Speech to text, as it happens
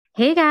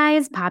Hey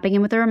guys, popping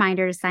in with a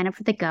reminder to sign up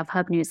for the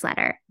GovHub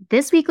newsletter.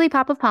 This weekly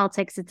Pop of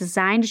Politics is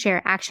designed to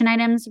share action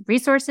items,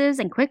 resources,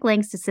 and quick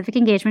links to civic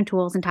engagement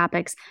tools and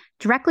topics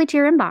directly to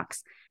your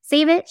inbox.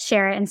 Save it,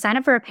 share it, and sign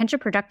up for a pinch of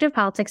productive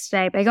politics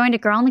today by going to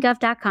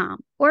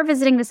girlonthegov.com or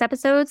visiting this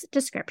episode's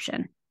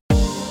description.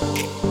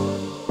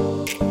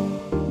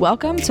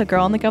 Welcome to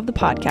Girl on the Gov, the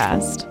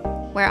podcast,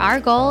 where our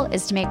goal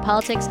is to make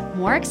politics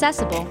more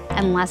accessible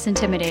and less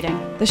intimidating.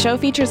 The show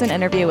features an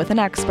interview with an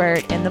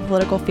expert in the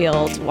political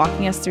field,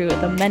 walking us through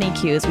the many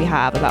cues we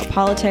have about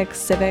politics,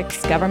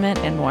 civics, government,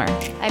 and more.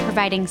 By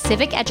providing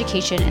civic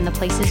education in the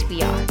places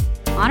we are,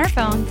 on our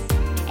phones,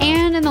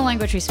 and in the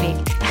language we speak.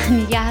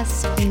 And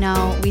yes, we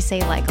know we say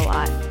like a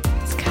lot.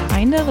 It's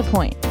kind of the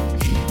point,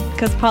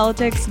 because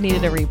politics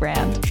needed a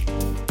rebrand.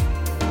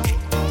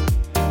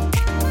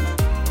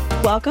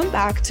 Welcome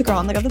back to Girl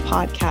on the Gov, the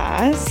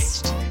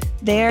podcast.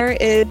 There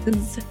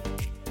is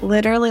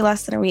literally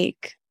less than a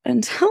week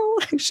until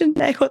election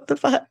day. What the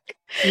fuck?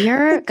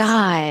 Dear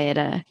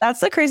God.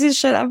 That's the craziest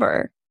shit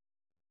ever.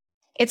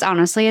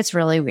 It's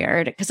really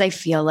weird because I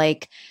feel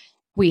like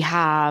we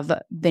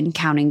have been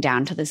counting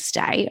down to this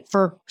day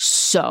for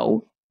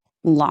so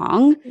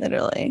long.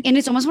 Literally. And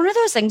it's almost one of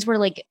those things where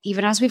like,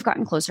 even as we've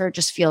gotten closer, it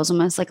just feels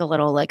almost like a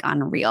little like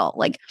unreal.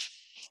 Like,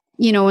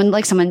 you know, when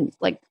like someone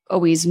like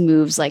always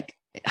moves like,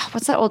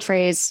 what's that old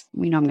phrase?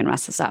 We know I'm going to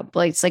mess this up.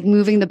 Like it's like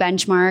moving the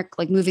benchmark,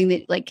 like moving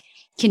the, like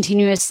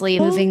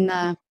continuously moving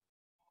the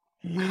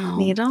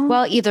needle.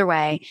 Well, either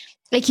way,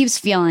 it keeps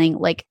feeling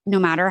like no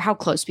matter how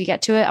close we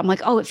get to it, I'm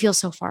like, oh, it feels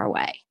so far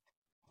away.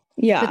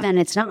 Yeah. But then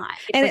it's not.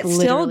 And like it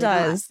still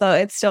does, though.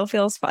 It still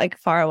feels like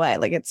far away.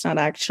 Like it's not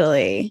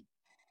actually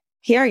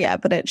here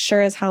yet, but it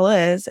sure as hell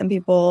is. And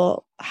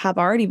people have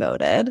already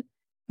voted,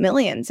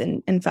 millions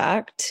in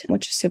fact,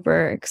 which is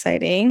super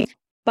exciting.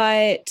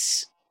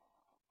 But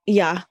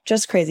yeah,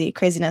 just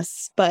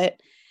craziness. But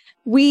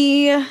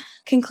we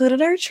concluded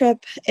our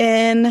trip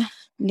in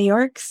New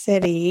York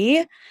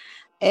City,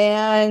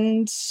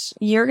 and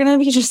you're going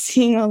to be just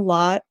seeing a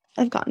lot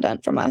of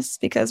content from us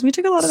because we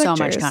took a lot of pictures.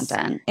 So much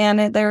content. And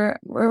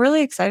we're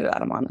really excited about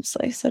them,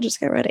 honestly. So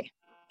just get ready.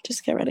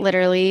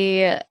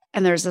 Literally.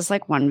 And there's this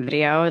like one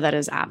video that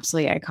is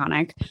absolutely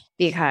iconic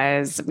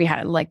because we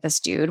had like this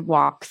dude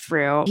walk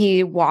through.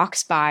 He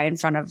walks by in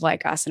front of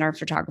like us and our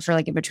photographer,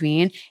 like in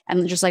between,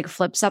 and just like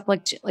flips up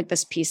like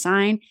this peace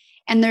sign.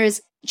 And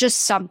there's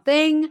just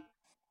something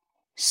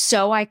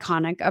so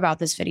iconic about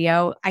this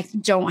video. I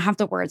don't have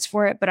the words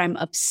for it, but I'm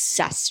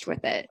obsessed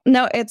with it.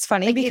 No, it's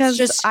funny like,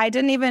 because I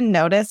didn't even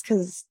notice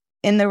because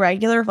in the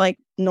regular like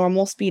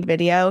normal speed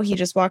video, he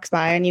just walks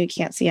by and you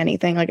can't see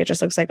anything. Like it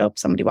just looks like, oh,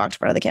 somebody walked in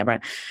front of the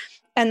camera.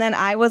 And then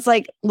I was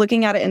like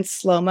looking at it in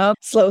slow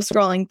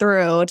scrolling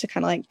through to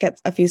kind of like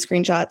get a few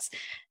screenshots.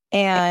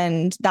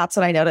 And that's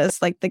what I noticed.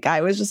 Like the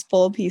guy was just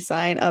full peace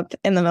sign up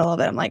in the middle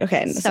of it. I'm like,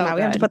 okay, so now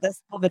we have to put this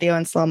whole video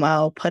in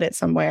slow-mo, put it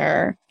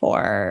somewhere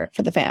for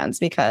the fans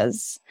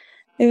because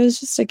it was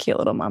just a cute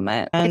little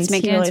moment. And it's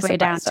making its way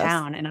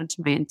downtown and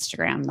onto my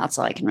Instagram. That's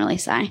all I can really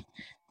say.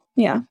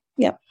 Yeah.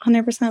 Yep.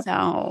 100%.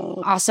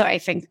 So also I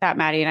think that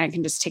Maddie and I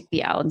can just take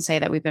the L and say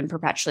that we've been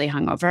perpetually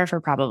hungover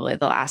for probably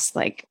the last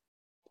like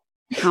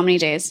how many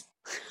days?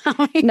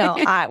 No,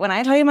 when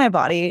I tell you my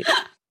body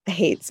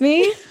hates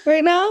me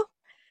right now.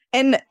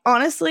 And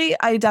honestly,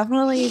 I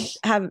definitely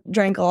have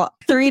drank a lot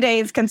 3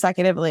 days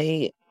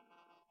consecutively,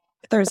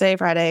 Thursday,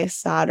 Friday,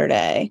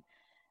 Saturday,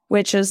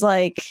 which is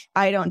like,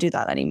 I don't do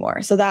that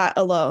anymore. So that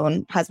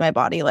alone has my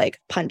body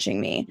like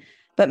punching me.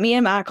 But me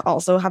and Mac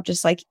also have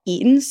just like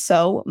eaten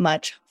so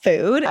much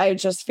food. I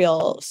just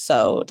feel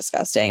so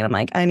disgusting. I'm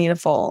like, I need a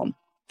full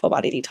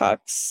body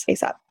detox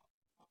ASAP.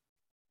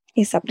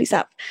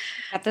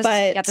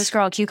 Get this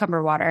girl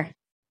cucumber water.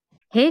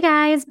 Hey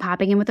guys,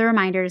 popping in with a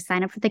reminder to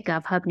sign up for the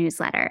GovHub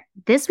newsletter.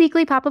 This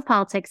weekly Pop of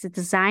Politics is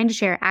designed to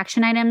share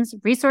action items,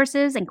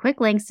 resources, and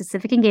quick links to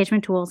civic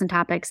engagement tools and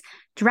topics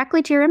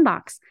directly to your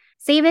inbox.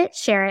 Save it,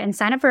 share it, and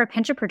sign up for a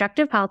pinch of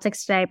productive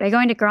politics today by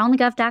going to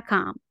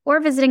girlonthegov.com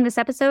or visiting this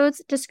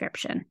episode's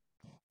description.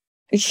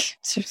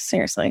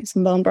 Seriously,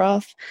 some bone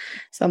broth,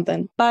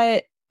 something.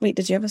 But wait,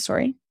 did you have a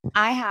story?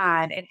 I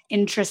had an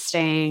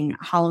interesting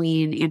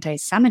Halloween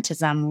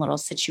anti-Semitism little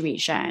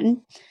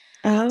situation.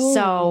 Oh.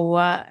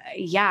 So,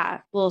 yeah,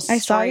 little story I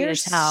saw your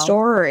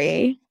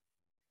story.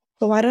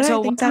 But why did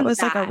I think that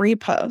was like a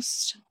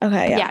repost?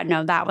 Okay, yeah. Yeah,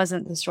 no, that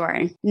wasn't the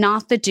story.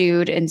 Not the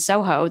dude in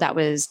Soho that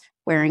was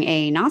wearing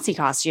a Nazi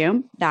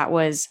costume that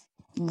was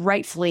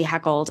rightfully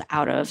heckled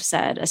out of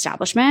said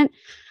establishment.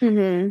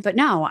 Mm-hmm. But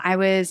no, I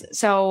was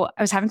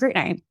having a great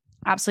night.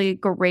 Absolutely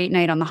great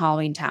night on the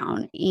Halloween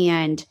town.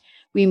 And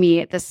we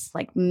meet this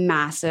like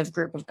massive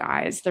group of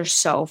guys. They're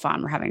so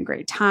fun. We're having a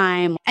great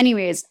time.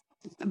 Anyways,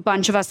 a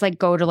bunch of us like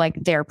go to like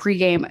their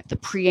pregame. The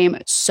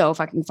pregame, so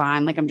fucking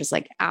fun. Like I'm just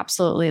like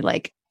absolutely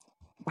like,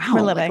 wow,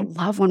 we're living. Like,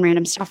 love when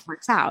random stuff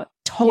works out.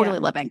 Totally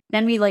living.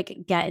 Then we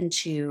like get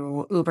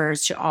into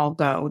Ubers to all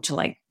go to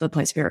like the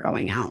place we were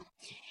going out.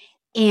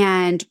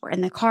 And we're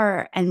in the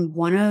car and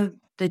one of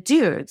the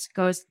dudes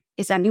goes,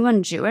 "Is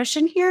anyone Jewish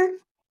in here?"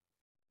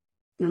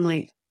 And I'm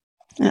like,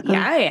 Yeah,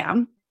 I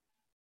am.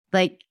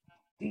 Like,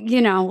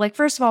 like,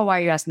 first of all, why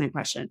are you asking that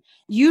question?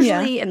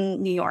 Usually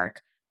in New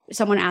York,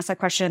 someone asks that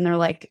question, they're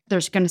like,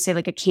 they're going to say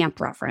like a camp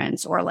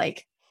reference or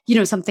like,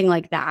 something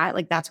like that.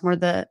 Like that's more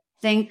the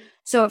thing.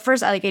 So at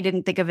first I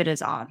didn't think of it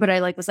as odd, but I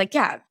was like,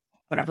 yeah,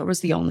 whatever, was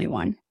the only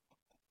one.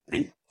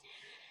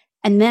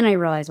 And then I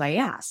realized why he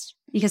asked,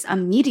 because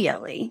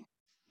immediately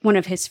one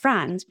of his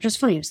friends, which is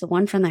funny, it was the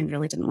one friend that I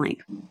really didn't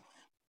like,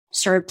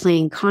 started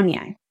playing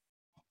Kanye.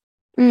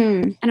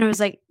 And I was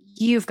like,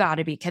 you've got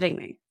to be kidding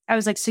me. I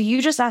was like, so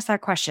you just asked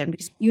that question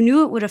because you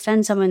knew it would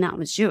offend someone that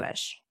was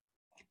Jewish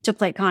to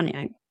play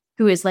Kanye,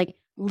 who is like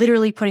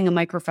literally putting a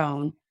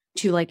microphone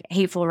to like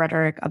hateful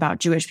rhetoric about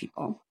Jewish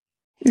people.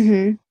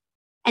 And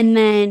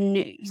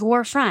then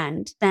your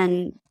friend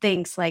then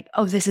thinks like,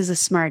 oh, this is a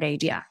smart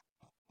idea.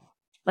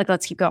 Like,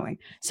 let's keep going.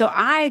 So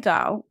I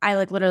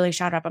like literally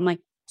shout up. I'm like,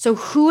 so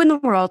who in the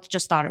world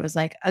just thought it was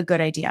like a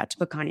good idea to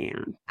put Kanye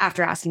on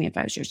after asking me if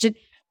I was Jewish?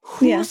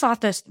 Who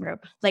thought this through?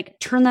 Like,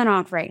 turn that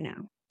off right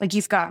now. Like,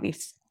 you've got me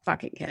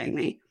fucking kidding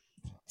me.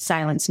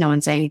 Silence. No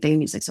one say anything.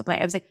 Music's still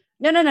playing. I was like,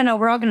 no.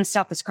 We're all going to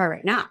stop this car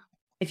right now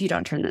if you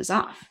don't turn this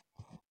off.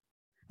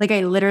 Like,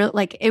 I literally,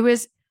 like, it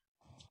was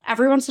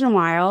every once in a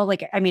while.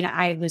 Like, I mean,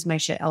 I lose my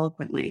shit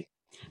eloquently,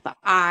 but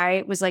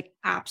I was like,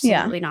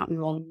 absolutely not. We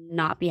will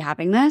not be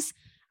having this.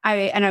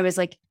 I was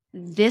like,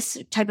 this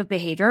type of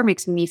behavior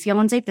makes me feel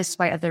unsafe. This is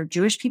why other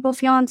Jewish people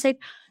feel unsafe.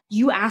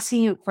 You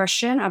asking a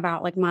question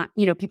about like my,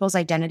 people's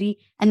identity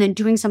and then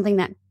doing something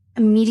that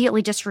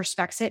immediately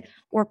disrespects it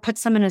or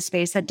puts them in a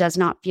space that does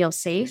not feel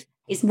safe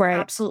is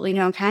absolutely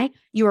not okay.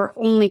 You are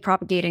only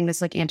propagating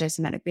this like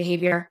anti-Semitic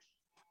behavior,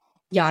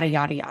 yada,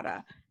 yada,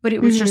 yada. But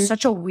it was just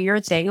such a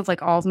weird thing of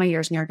like all of my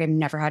years in New York, I've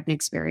never had an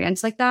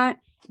experience like that.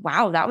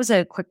 Wow, that was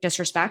a quick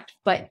disrespect,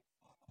 but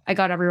I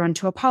got everyone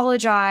to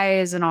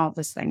apologize and all of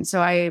this thing.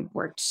 So I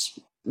worked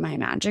my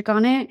magic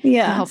on it.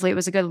 Yeah. And hopefully it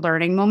was a good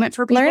learning moment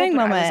for people. I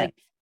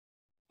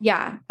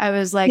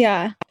was like,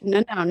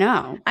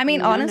 no. I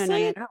mean,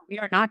 honestly, no. We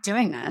are not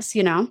doing this,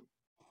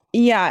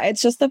 Yeah,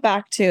 it's just the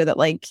fact too that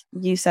like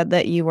you said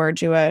that you were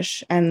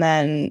Jewish and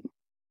then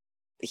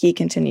he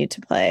continued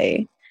to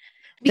play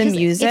the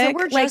music. If it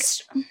were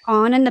just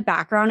on in the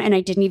background and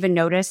I didn't even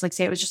notice, like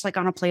say it was just like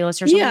on a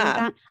playlist or something like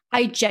that,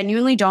 I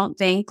genuinely don't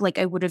think like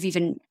I would have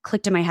even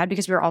clicked in my head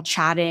because we were all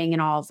chatting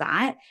and all of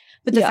that.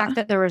 But the fact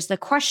that there was the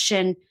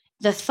question,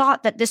 the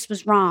thought that this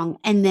was wrong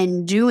and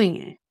then doing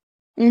it.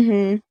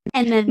 And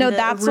then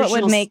that's what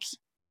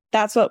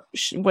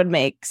would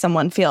make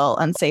someone feel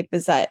unsafe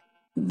is that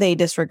they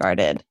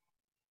disregarded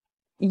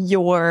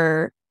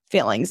your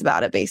feelings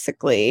about it,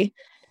 basically.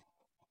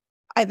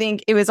 I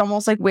think it was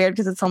almost like weird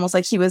because it's almost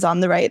like he was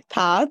on the right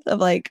path of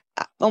like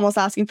almost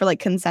asking for like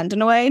consent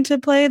in a way to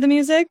play the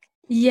music.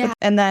 Yeah.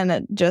 And then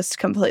it just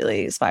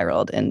completely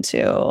spiraled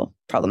into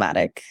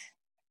problematicness.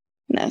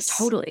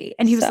 Totally.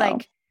 And he was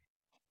like,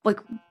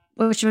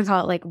 what should we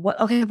call it? Like,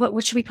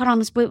 what should we put on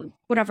this?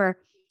 Whatever.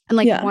 And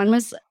like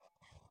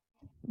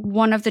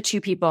one of the two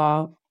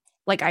people,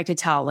 like I could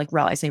tell, like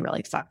realize they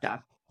really fucked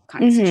up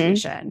kind of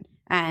situation.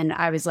 And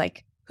I was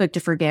like, quick to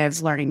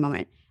forgive, learning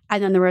moment.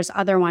 And then there was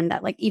other one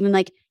that like, even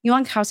like,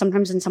 like how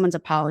sometimes in someone's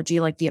apology,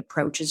 like the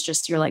approach is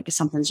just, you're like,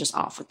 something's just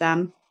off with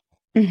them.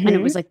 And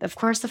it was like, of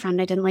course, the friend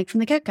I didn't like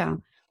from the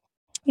get-go.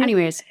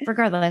 Anyways,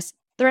 regardless,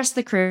 the rest of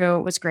the crew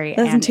was great.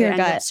 Listen and to your it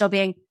ended gut. up still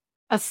being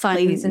a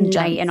fun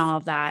night and all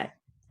of that.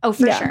 Oh,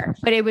 for sure.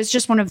 But it was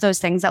just one of those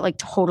things that like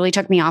totally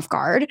took me off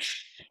guard.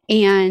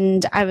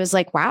 And I was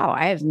like, wow,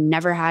 I have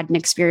never had an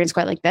experience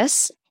quite like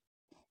this.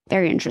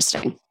 Very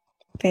interesting.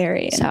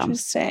 Very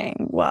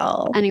interesting.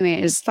 Well,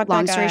 anyways,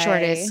 long story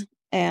short is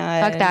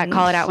fuck that.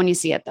 Call it out when you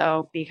see it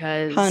though,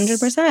 because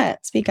 100%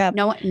 speak up.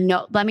 No,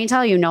 let me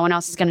tell you, no one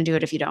else is going to do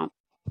it if you don't.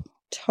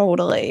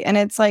 Totally. And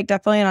it's like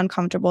definitely an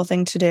uncomfortable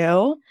thing to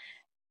do,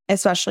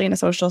 especially in a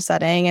social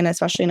setting and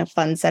especially in a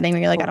fun setting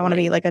where you're like, I don't want to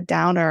be like a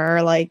downer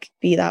or like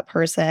be that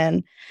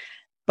person.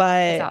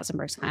 But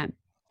 1,000%.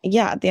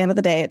 Yeah, at the end of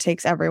the day, it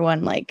takes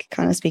everyone like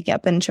kind of speaking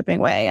up and chipping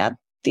away at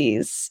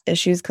these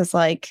issues. Cause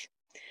like,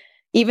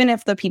 even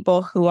if the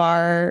people who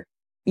are,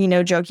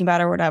 joking about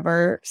or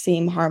whatever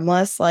seem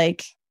harmless,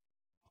 like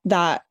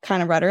that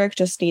kind of rhetoric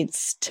just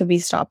needs to be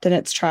stopped in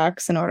its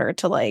tracks in order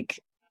to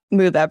like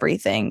move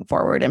everything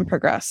forward and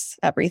progress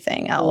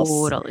everything else.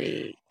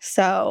 Totally.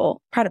 So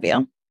proud of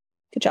you.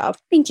 Good job.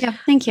 Thank you.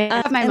 I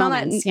have my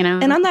moments,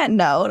 And on that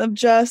note of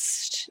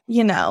just,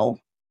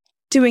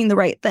 doing the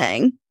right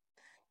thing,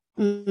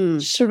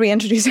 should we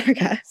introduce our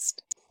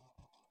guest?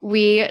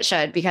 We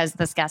should, because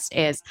this guest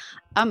is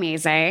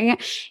amazing.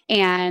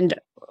 And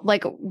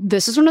like,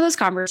 this is one of those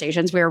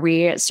conversations where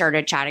we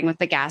started chatting with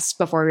the guest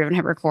before we even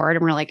hit record.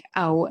 And we're like,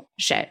 oh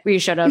shit, we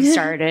should have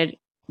started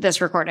this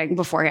recording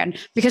beforehand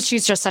because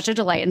she's just such a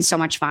delight and so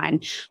much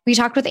fun. We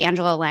talked with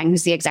Angela Lang,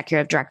 who's the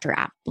executive director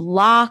at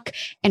Block,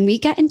 and we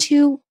get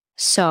into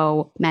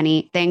so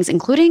many things,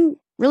 including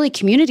really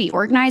community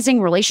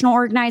organizing, relational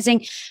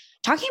organizing,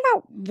 talking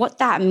about what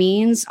that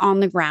means on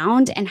the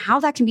ground and how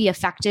that can be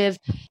effective,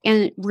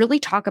 and really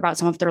talk about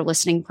some of their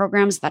listening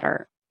programs that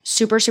are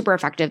super, super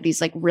effective.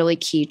 These like really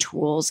key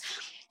tools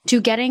to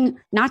getting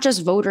not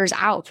just voters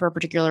out for a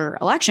particular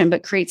election,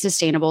 but create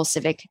sustainable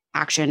civic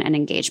action and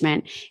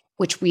engagement,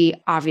 which we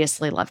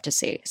obviously love to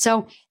see.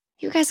 So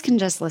you guys can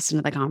just listen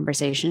to the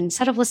conversation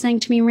instead of listening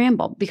to me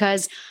ramble,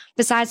 because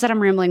besides that,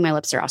 I'm rambling, my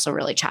lips are also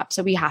really chapped.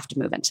 So we have to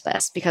move into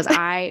this because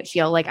I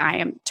feel like I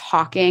am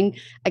talking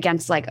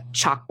against like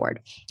chalkboard.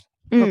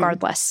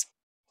 Regardless,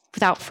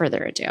 without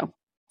further ado,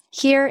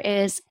 here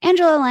is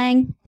Angela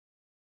Lang.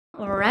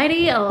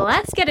 Alrighty,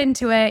 let's get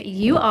into it.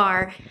 You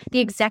are the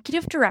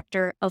executive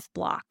director of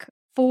Block.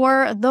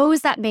 For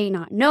those that may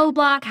not know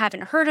Block,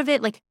 haven't heard of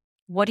it, like,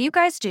 what do you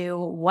guys do?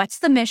 What's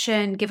the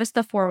mission? Give us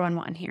the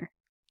 411 here.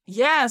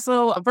 Yeah.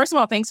 So first of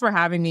all, thanks for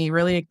having me.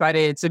 Really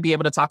excited to be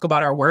able to talk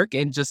about our work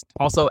and just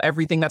also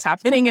everything that's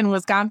happening in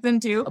Wisconsin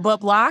too. But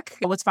Block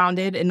was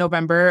founded in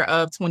November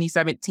of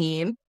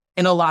 2017.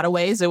 In a lot of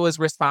ways, it was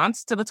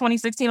response to the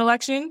 2016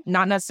 election,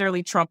 not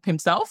necessarily Trump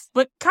himself,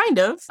 but kind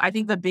of. I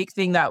think the big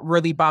thing that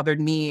really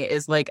bothered me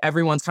is like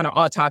everyone's kind of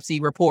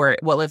autopsy report.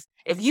 Well, if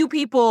you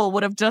people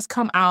would have just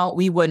come out,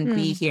 we wouldn't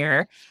be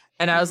here.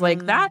 And I was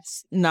like,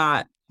 that's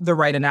not the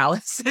right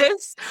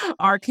analysis.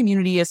 Our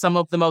community is some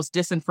of the most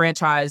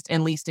disenfranchised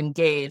and least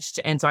engaged.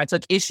 And so I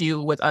took issue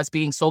with us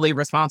being solely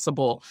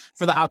responsible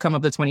for the outcome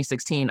of the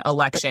 2016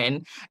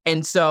 election.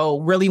 And so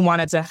really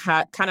wanted to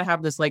kind of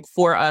have this like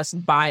for us,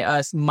 by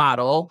us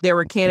model. There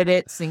were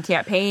candidates and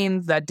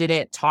campaigns that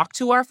didn't talk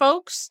to our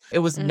folks. It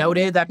was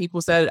noted that people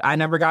said, I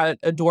never got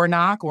a door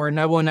knock or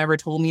no one ever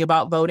told me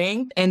about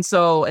voting. And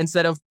so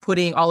instead of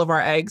putting all of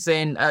our eggs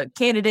in a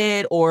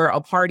candidate or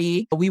a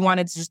party, we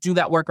wanted to just do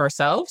that work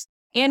ourselves.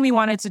 And we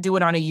wanted to do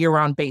it on a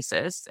year-round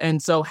basis.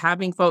 And so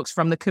having folks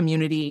from the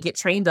community get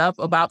trained up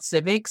about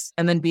civics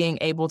and then being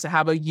able to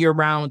have a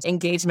year-round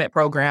engagement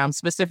program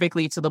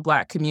specifically to the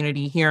Black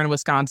community here in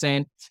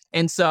Wisconsin.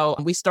 And so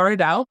we started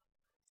out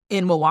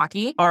in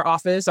Milwaukee. Our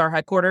office, our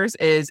headquarters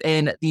is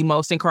in the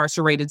most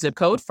incarcerated zip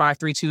code,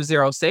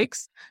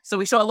 53206. So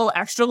we show a little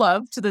extra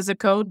love to the zip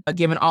code,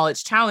 given all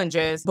its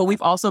challenges, but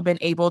we've also been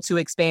able to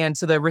expand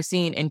to the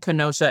Racine and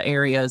Kenosha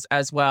areas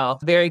as well.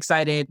 Very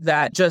excited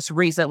that just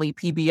recently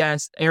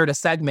PBS aired a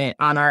segment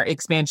on our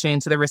expansion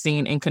to the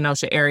Racine and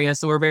Kenosha area.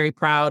 So we're very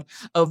proud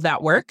of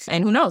that work.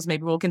 And who knows,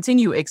 maybe we'll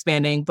continue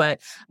expanding,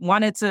 but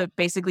wanted to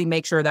basically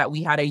make sure that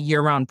we had a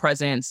year-round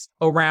presence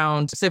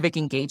around civic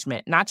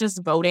engagement, not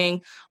just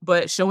voting,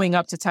 but showing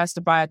up to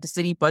testify at the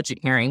city budget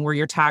hearing where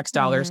your tax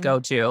dollars go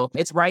to.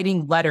 It's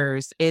writing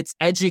letters, it's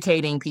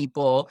educating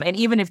people. And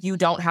even if you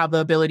don't have the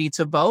ability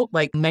to vote,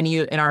 like many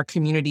in our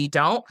community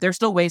don't, there's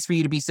still ways for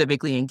you to be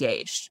civically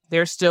engaged.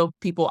 There's still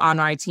people on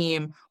my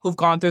team who've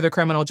gone through the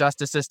criminal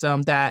justice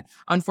system that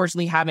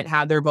unfortunately haven't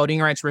had their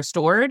voting rights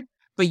restored.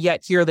 But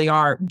yet here they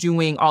are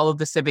doing all of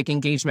the civic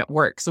engagement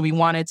work. So we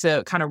wanted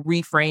to kind of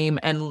reframe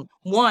and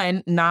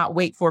one, not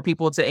wait for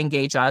people to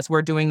engage us.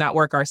 We're doing that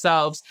work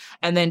ourselves.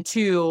 And then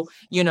two,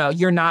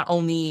 you're not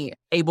only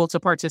able to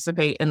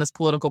participate in this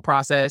political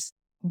process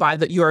by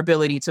your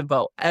ability to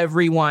vote.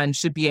 Everyone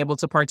should be able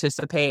to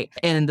participate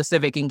in the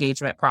civic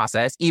engagement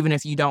process. Even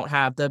if you don't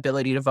have the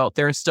ability to vote,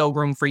 there is still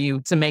room for you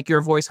to make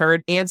your voice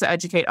heard and to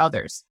educate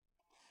others.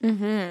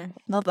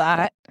 Love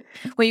that.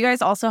 Well, you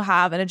guys also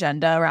have an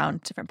agenda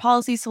around different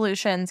policy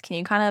solutions. Can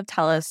you kind of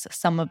tell us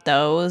some of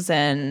those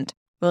and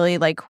really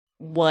like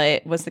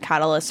what was the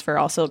catalyst for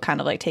also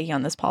kind of like taking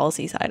on this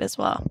policy side as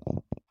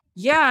well?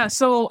 Yeah,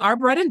 so our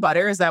bread and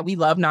butter is that we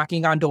love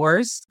knocking on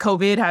doors.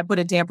 COVID had put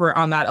a damper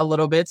on that a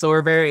little bit, so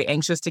we're very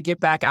anxious to get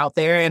back out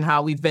there and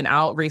how we've been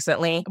out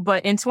recently.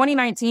 But in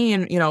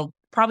 2019,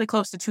 probably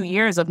close to 2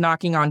 years of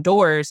knocking on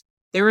doors,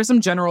 there were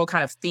some general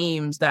kind of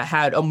themes that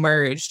had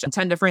emerged,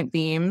 10 different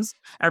themes,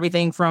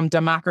 everything from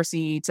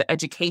democracy to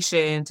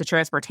education to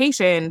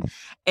transportation.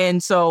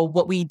 And so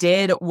what we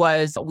did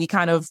was we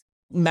kind of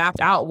mapped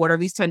out what are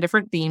these 10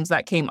 different themes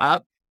that came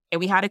up. And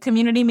we had a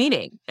community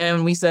meeting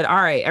and we said, all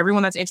right,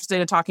 everyone that's interested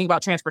in talking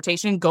about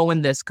transportation, go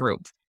in this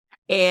group.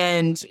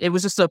 And it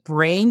was just a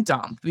brain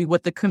dump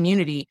with the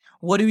community.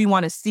 What do we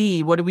want to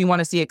see? What do we want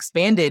to see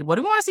expanded? What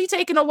do we want to see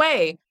taken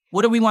away?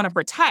 What do we want to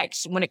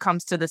protect when it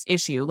comes to this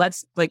issue?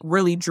 Let's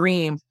really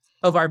dream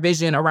of our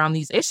vision around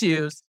these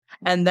issues.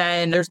 And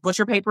then there's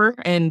butcher paper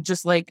and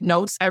just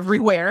notes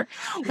everywhere.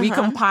 We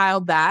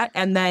compiled that.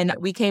 And then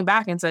we came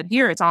back and said,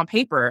 here, it's on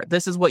paper.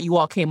 This is what you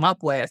all came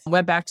up with.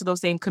 Went back to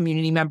those same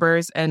community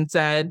members and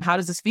said, how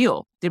does this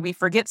feel? Did we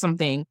forget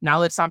something? Now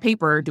that it's on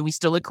paper, do we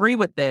still agree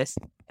with this?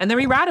 And then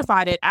we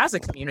ratified it as a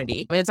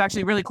community. It's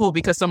actually really cool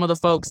because some of the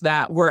folks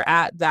that were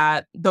at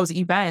those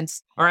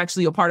events are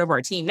actually a part of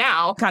our team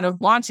now, kind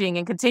of launching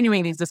and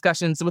continuing these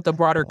discussions with the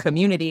broader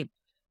community.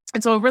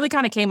 And so it really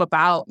kind of came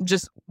about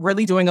just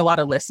really doing a lot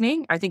of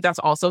listening. I think that's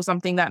also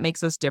something that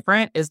makes us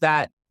different is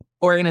that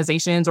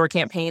organizations or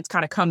campaigns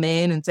kind of come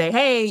in and say,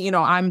 hey,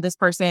 I'm this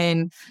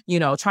person,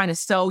 trying to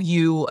sell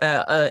you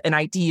an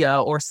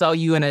idea or sell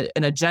you an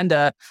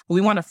agenda.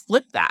 We want to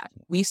flip that.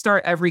 We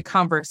start every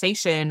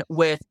conversation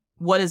with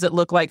what does it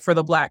look like for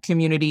the Black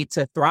community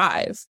to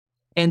thrive?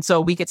 And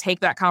so we could take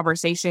that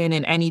conversation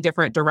in any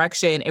different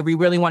direction if we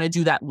really want to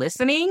do that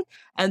listening.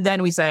 And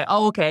then we say,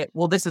 oh, okay,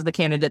 well, this is the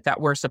candidate that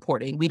we're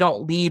supporting. We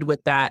don't lead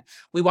with that.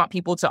 We want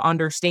people to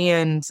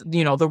understand,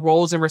 the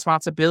roles and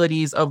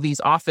responsibilities of these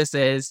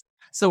offices.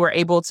 So we're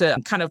able to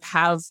kind of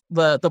have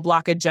the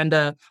Block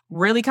agenda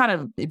really kind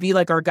of be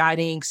like our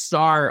guiding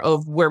star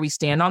of where we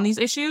stand on these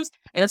issues.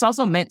 And it's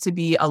also meant to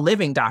be a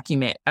living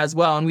document as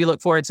well. And we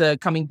look forward to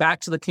coming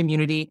back to the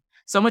community.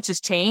 So much has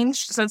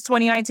changed since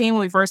 2019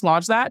 when we first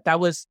launched that. That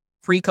was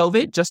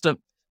pre-COVID, just a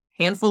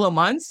handful of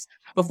months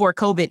before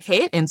COVID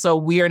hit. And so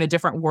we are in a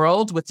different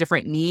world with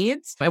different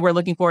needs. And we're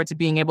looking forward to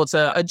being able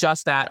to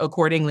adjust that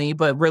accordingly,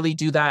 but really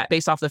do that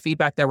based off the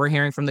feedback that we're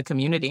hearing from the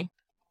community.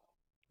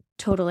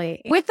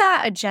 Totally. With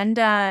that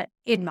agenda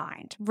in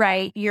mind,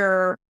 right?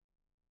 You're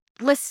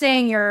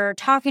listening, you're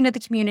talking to the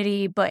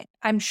community, but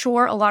I'm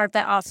sure a lot of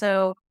that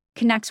also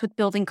connects with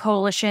building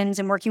coalitions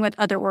and working with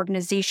other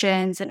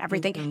organizations and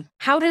everything. Mm-hmm.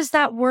 How does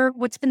that work?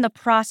 What's been the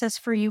process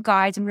for you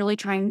guys in really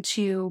trying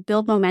to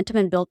build momentum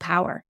and build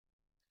power?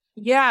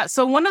 Yeah.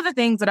 So one of the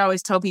things that I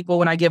always tell people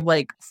when I give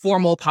like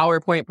formal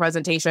PowerPoint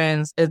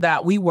presentations is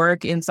that we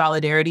work in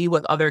solidarity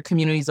with other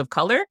communities of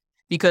color,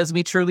 because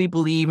we truly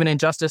believe an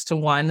injustice to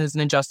one is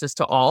an injustice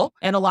to all.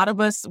 And a lot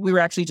of us, we were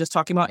actually just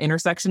talking about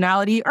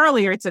intersectionality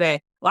earlier today.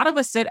 A lot of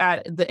us sit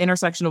at the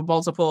intersection of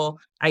multiple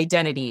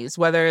identities,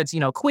 whether it's,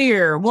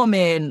 queer,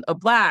 woman, a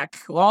Black,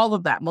 all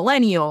of that,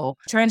 millennial,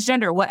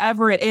 transgender,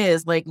 whatever it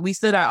is, like we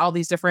sit at all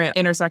these different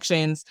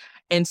intersections.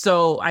 And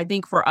so I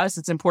think for us,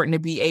 it's important to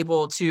be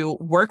able to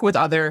work with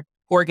other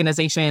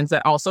organizations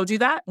that also do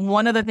that.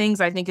 One of the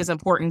things I think is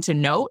important to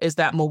note is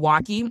that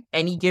Milwaukee,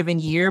 any given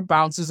year,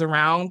 bounces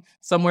around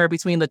somewhere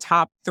between the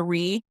top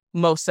 3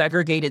 most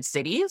segregated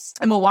cities.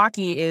 And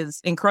Milwaukee is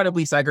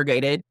incredibly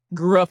segregated.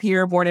 Grew up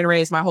here, born and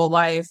raised my whole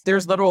life.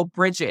 There's literal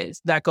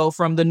bridges that go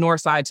from the north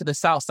side to the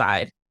south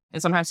side.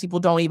 And sometimes people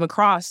don't even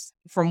cross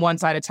from one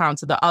side of town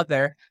to the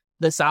other.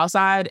 The south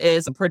side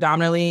is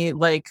predominantly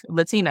like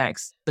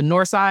Latinx. The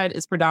north side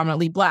is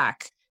predominantly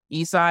Black.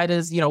 East side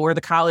is, where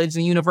the college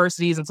and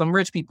universities and some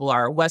rich people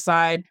are. West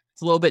side,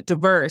 it's a little bit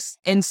diverse.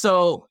 And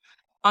so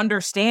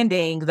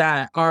understanding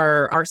that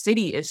our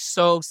city is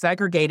so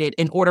segregated,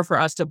 in order for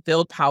us to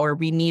build power,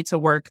 we need to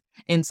work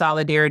in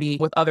solidarity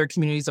with other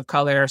communities of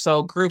color.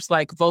 So groups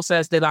like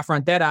Voces de la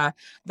Frontera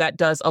that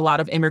does a lot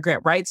of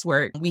immigrant rights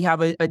work. We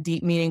have a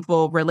deep,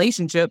 meaningful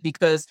relationship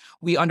because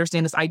we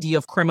understand this idea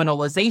of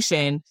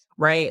criminalization,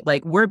 right?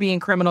 Like we're being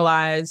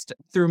criminalized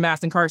through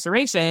mass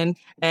incarceration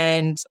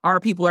and our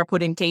people are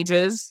put in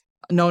cages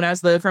known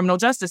as the criminal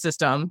justice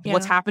system. Yeah.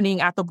 What's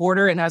happening at the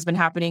border and has been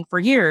happening for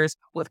years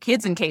with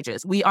kids in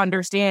cages. We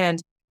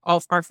understand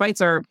all our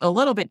fights are a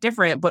little bit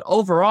different, but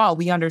overall,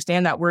 we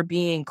understand that we're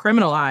being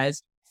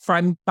criminalized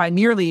by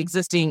merely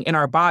existing in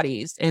our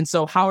bodies. And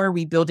so how are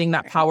we building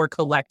that power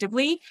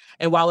collectively?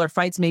 And while our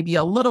fights may be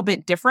a little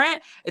bit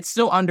different, it's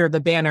still under the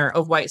banner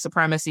of white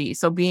supremacy.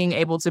 So being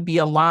able to be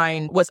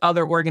aligned with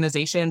other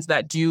organizations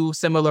that do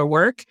similar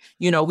work,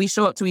 we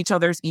show up to each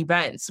other's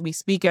events, we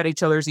speak at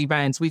each other's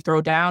events, we throw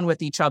down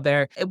with each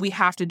other. We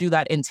have to do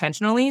that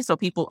intentionally so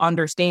people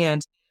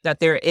understand that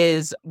there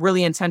is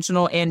really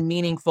intentional and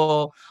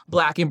meaningful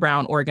Black and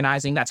brown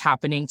organizing that's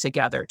happening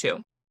together too.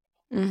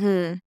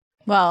 Mm-hmm.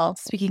 Well,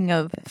 speaking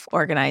of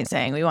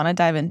organizing, we want to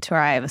dive into our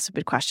I Have a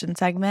Stupid Question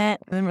segment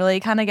and really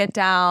kind of get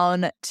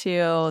down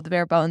to the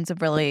bare bones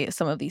of really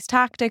some of these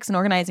tactics and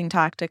organizing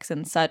tactics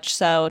and such.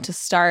 So to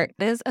start,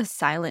 it is a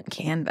silent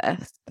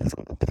canvas.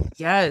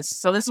 Yes.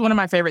 So this is one of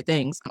my favorite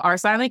things. Our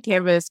silent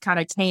canvas kind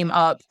of came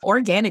up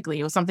organically.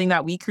 It was something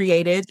that we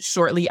created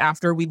shortly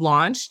after we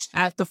launched.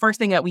 The first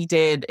thing that we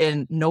did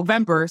in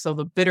November, so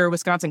the bitter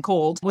Wisconsin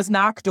cold, was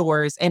knock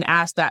doors and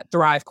ask that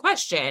Thrive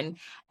question.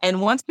 And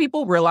once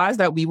people realized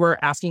that we were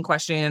asking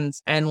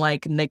questions and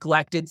like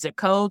neglected zip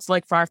codes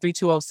like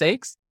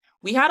 53206,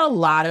 we had a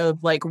lot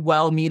of like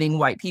well-meaning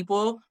white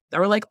people that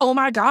were like, oh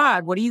my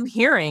God, what are you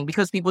hearing?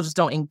 Because people just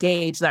don't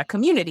engage that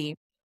community.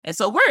 And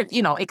so we're,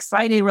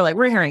 excited. We're like,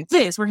 we're hearing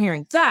this, we're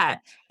hearing that,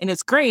 and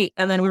it's great.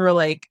 And then we were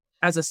like,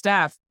 as a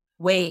staff,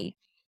 wait,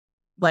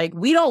 like,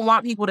 we don't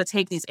want people to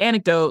take these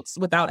anecdotes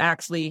without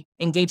actually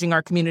engaging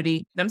our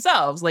community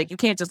themselves. Like, you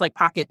can't just like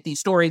pocket these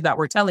stories that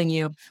we're telling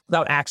you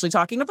without actually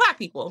talking to Black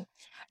people.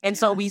 And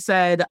so we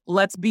said,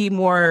 let's be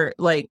more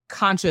like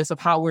conscious of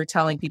how we're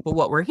telling people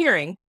what we're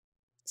hearing.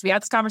 So we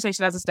had this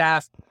conversation as a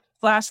staff.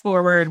 Flash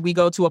forward, we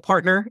go to a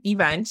partner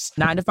event,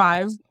 9 to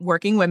 5,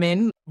 working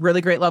women, really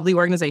great, lovely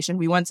organization.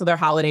 We went to their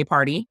holiday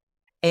party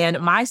and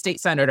my state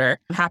senator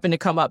happened to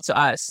come up to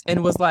us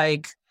and was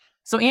like,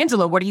 so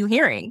Angela, what are you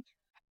hearing?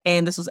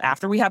 And this was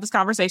after we had this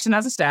conversation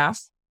as a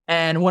staff.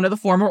 And one of the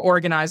former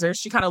organizers,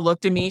 she kind of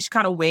looked at me, she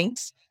kind of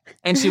winked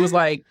and she was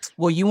like,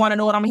 well, you want to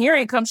know what I'm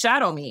hearing? Come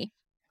shadow me.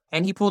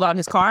 And he pulled out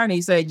his car and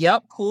he said,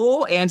 yep,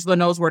 cool. Angela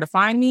knows where to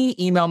find me.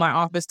 Email my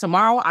office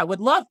tomorrow. I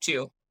would love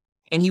to.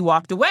 And he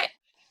walked away.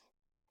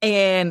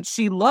 And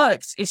she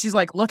looked and she's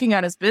like looking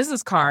at his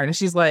business card and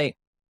she's like,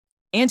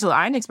 Angela,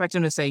 I didn't expect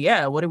him to say,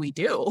 yeah, what do we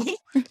do?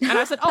 And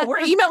I said, oh, we're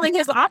emailing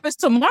his office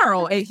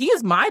tomorrow. And he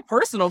is my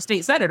personal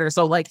state senator.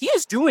 So like, he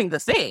is doing the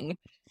thing.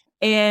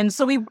 And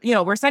so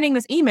we're sending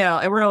this email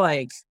and we're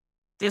like,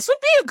 this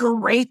would be a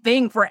great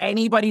thing for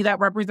anybody that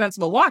represents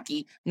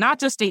Milwaukee, not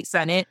just state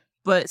senate,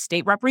 but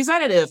state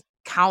representative,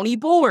 county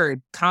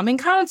board, common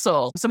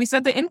council. So we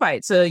sent the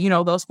invite to,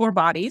 those 4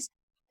 bodies.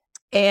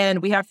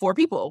 And we had 4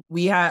 people.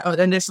 We had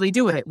initially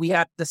do it. We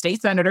had the state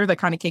senator that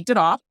kind of kicked it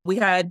off. We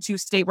had 2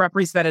 state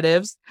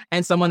representatives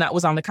and someone that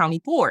was on the county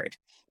board.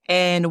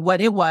 And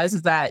what it was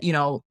is that,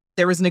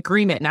 there was an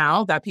agreement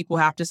now that people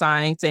have to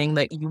sign saying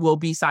that you will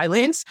be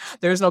silenced.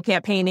 There's no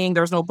campaigning.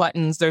 There's no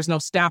buttons. There's no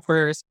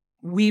staffers.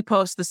 We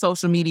post the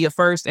social media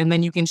first, and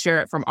then you can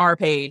share it from our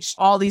page.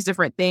 All these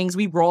different things.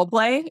 We role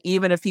play,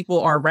 even if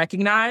people are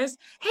recognized.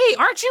 Hey,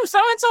 aren't you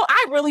so-and-so?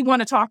 I really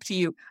want to talk to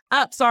you.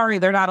 Sorry,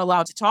 they're not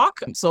allowed to talk.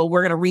 So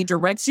we're going to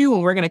redirect you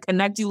and we're going to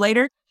connect you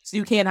later. So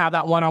you can't have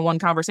that one-on-one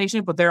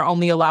conversation, but they're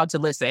only allowed to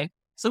listen.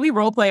 So we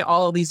role play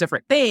all of these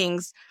different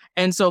things.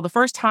 And so the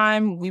first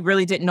time we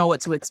really didn't know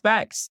what to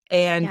expect.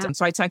 And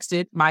so I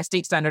texted my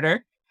state senator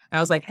and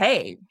I was like,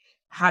 hey,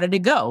 how did it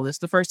go? This is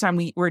the first time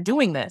we were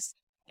doing this.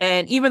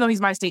 And even though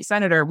he's my state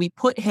senator, we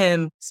put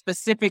him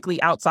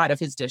specifically outside of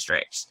his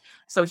district.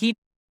 So he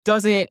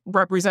doesn't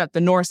represent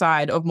the north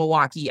side of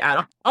Milwaukee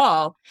at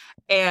all.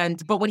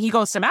 But when he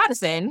goes to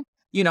Madison,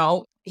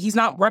 he's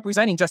not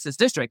representing just his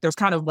district. There's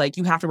kind of like,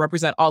 you have to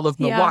represent all of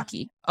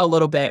Milwaukee a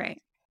little bit.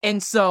 Right.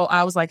 And so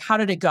I was like, how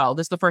did it go?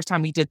 This is the first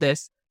time we did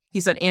this. He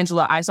said,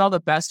 Angela, I saw the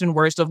best and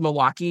worst of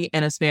Milwaukee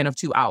in a span of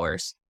 2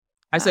 hours.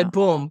 I said,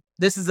 boom,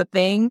 this is a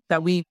thing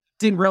that we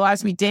didn't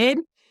realize we did.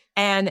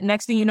 And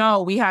next thing you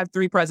know, we had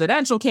 3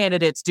 presidential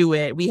candidates do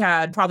it. We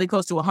had probably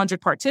close to 100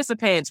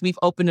 participants. We've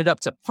opened it up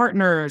to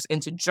partners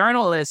and to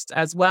journalists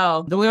as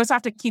well. We always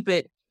have to keep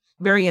it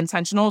very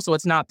intentional. So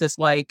it's not this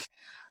like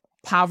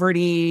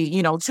poverty,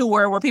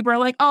 tour where people are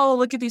like, oh,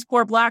 look at these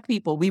poor Black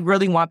people. We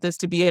really want this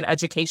to be an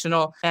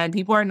educational, and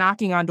people are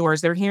knocking on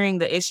doors. They're hearing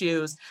the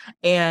issues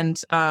and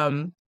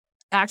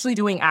actually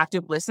doing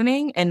active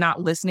listening and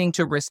not listening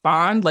to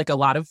respond like a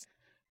lot of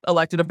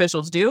elected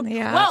officials do.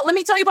 Yeah. Well, let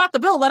me tell you about the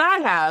bill that I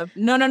have.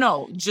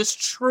 No. Just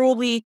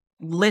truly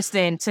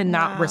listen to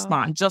not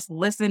respond. Just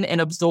listen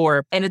and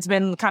absorb. And it's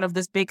been kind of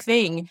this big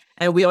thing.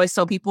 And we always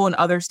tell people in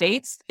other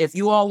states, if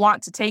you all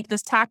want to take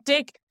this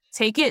tactic,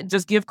 take it.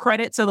 Just give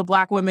credit to the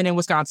Black women in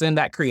Wisconsin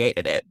that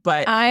created it.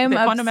 But it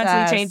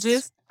fundamentally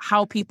changes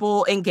how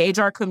people engage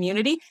our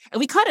community. And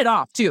we cut it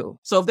off too.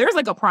 So if there's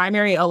like a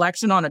primary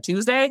election on a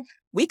Tuesday,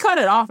 we cut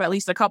it off at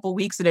least a couple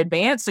weeks in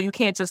advance. So you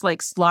can't just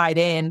like slide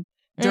in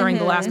during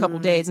the last couple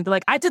of days and be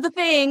like, I did the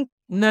thing.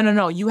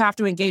 No. You have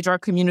to engage our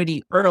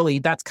community early.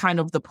 That's kind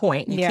of the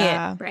point. You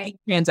can't be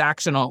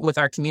transactional with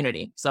our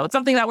community. So it's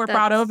something that we're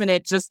proud of. And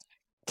it just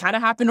kind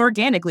of happened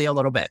organically a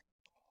little bit.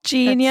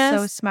 Genius.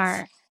 That's so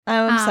smart.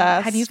 I'm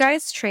obsessed. Have you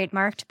guys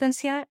trademarked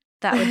this yet?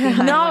 That would be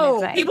my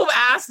No, people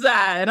ask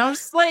that. And I'm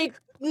just like,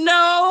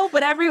 no,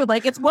 but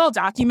it's well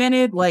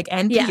documented. Like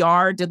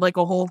NPR did like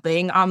a whole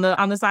thing on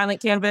the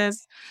silent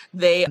canvas.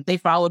 They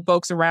followed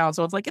folks around.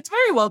 So it's like, it's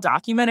very well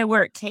documented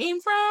where it came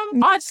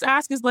from. All I just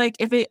ask is like,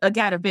 if it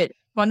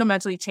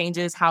fundamentally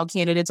changes how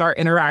candidates are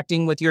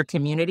interacting with your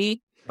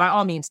community, by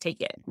all means,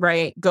 take it,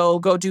 right? Go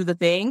do the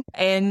thing.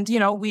 And,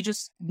 we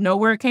just know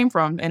where it came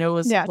from. And it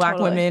was Black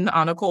women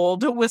on a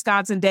cold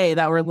Wisconsin day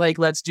that were like,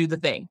 let's do the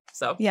thing.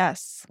 So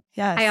yes.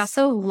 I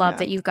also love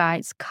that you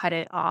guys cut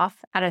it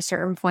off at a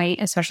certain point,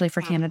 especially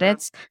for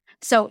candidates.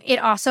 So it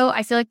also,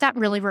 I feel like that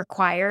really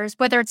requires,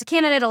 whether it's a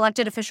candidate,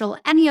 elected official,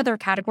 any other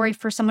category,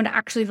 for someone to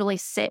actually really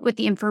sit with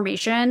the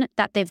information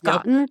that they've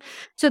gotten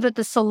so that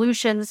the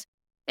solutions,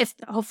 if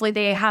hopefully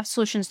they have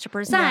solutions to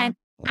present,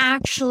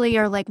 actually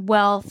are like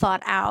well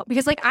thought out.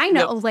 Because like I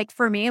know, like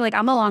for me, like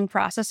I'm a long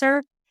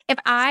processor. If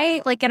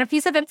I like get a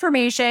piece of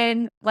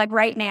information like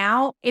right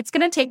now, it's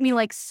going to take me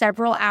like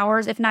several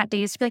hours, if not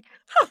days, to be like,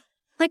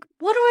 like,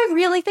 what do I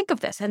really think of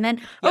this? And then,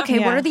 what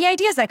are the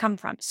ideas that come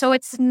from? So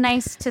it's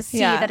nice to see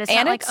that it's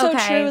and not it's like,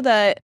 so true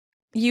that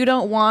you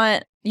don't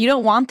want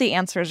the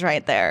answers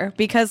right there,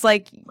 because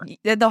like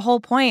the whole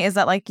point is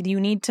that like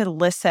you need to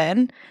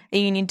listen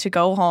and you need to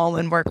go home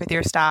and work with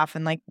your staff,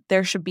 and like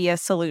there should be a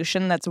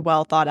solution that's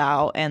well thought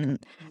out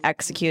and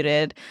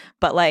executed.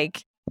 But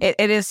like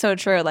it is so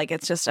true. Like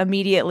it's just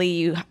immediately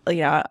you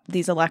know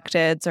these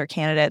electeds or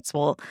candidates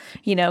will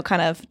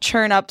kind of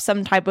churn up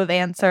some type of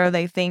answer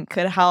they think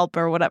could help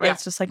or whatever.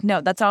 It's just like, no,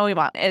 that's all we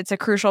want. It's a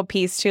crucial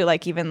piece too.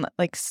 Like even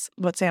like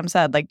what Sam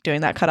said, like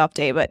doing that cutoff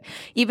day, but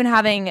even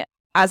having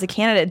as a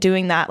candidate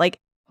doing that like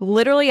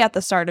literally at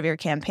the start of your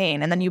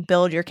campaign, and then you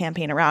build your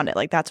campaign around it.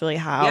 Like that's really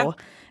how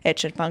it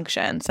should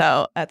function.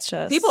 So that's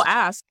just people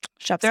ask.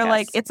 They're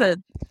like, it's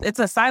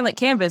a silent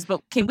canvas,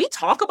 but can we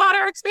talk about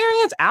our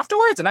experience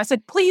afterwards? And I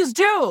said, please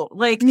do.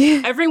 Like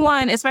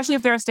everyone, especially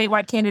if they're a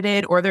statewide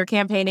candidate or they're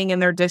campaigning in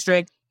their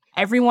district,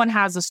 everyone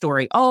has a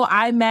story. Oh,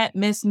 I met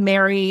Miss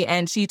Mary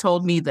and she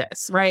told me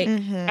this, right?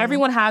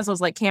 Everyone has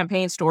those like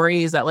campaign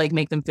stories that like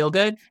make them feel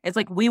good. It's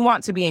like, we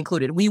want to be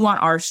included. We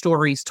want our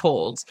stories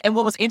told. And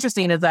what was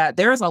interesting is that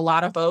there's a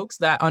lot of folks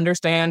that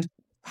understand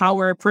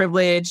power,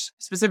 privilege,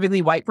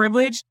 specifically white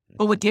privilege,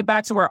 but would get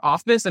back to our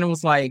office and it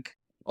was like,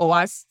 oh,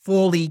 I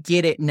fully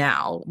get it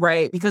now,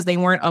 right? Because they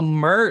weren't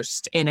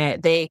immersed in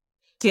it. They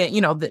can't,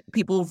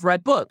 people have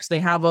read books. They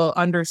have a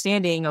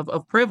understanding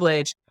of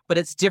privilege, but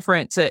it's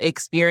different to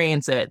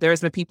experience it.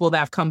 There's been people that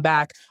have come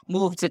back,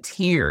 moved to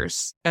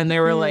tears, and they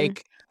were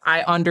like,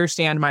 I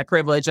understand my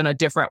privilege in a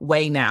different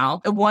way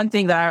now. And one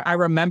thing that I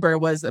remember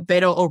was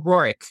Beto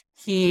O'Rourke.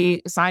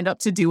 He signed up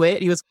to do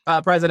it. He was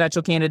a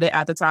presidential candidate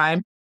at the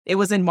time. It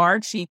was in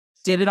March. He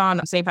did it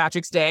on St.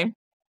 Patrick's Day.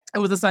 It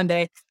was a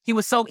Sunday. He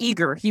was so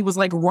eager. He was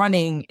like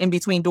running in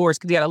between doors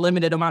because he had a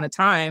limited amount of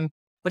time,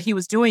 but he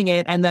was doing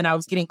it. And then I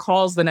was getting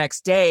calls the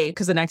next day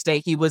because the next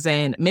day he was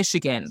in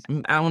Michigan.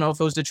 I don't know if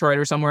it was Detroit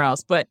or somewhere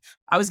else, but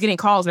I was getting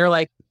calls. They're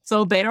like,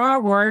 so Beto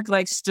O'Rourke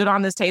like stood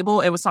on this table.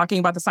 It was talking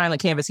about the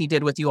silent canvas he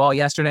did with you all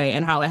yesterday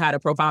and how it had a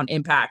profound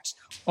impact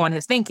on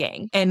his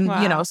thinking. And,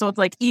 so it's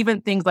like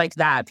even things like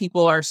that,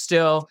 people are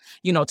still,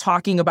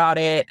 talking about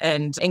it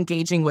and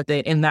engaging with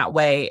it in that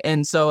way.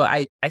 And so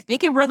I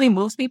think it really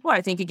moves people.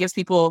 I think it gives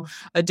people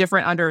a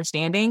different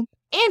understanding.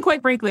 And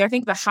quite frankly, I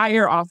think the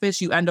higher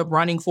office you end up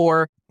running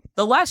for,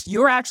 the less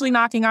you're actually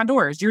knocking on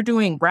doors. You're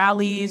doing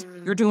rallies,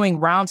 you're doing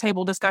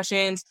roundtable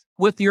discussions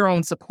with your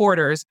own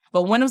supporters.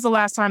 But when was the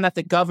last time that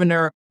the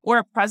governor or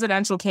a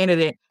presidential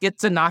candidate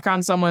gets to knock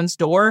on someone's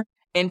door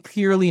and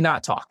purely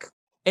not talk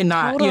and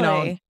not,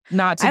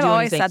 not to I've do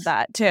always anything? said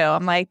that too.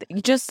 I'm like,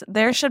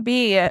 there should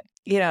be, a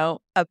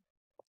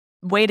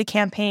way to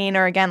campaign,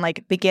 or again,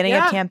 like beginning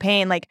of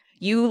campaign, like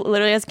you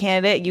literally as a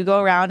candidate, you go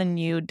around and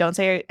you don't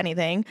say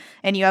anything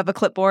and you have a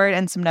clipboard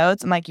and some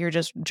notes and like you're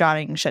just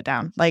jotting shit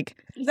down. Like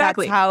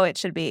Exactly. That's how it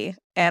should be.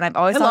 And I've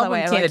always thought that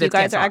way. Like, you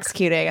guys are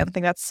executing. I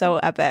think that's so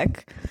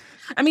epic.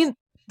 I mean,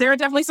 there are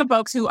definitely some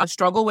folks who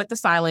struggle with the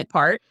silent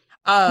part.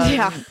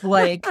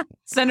 Like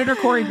Senator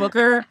Cory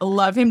Booker,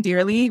 love him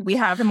dearly. We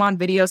have him on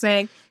video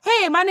saying,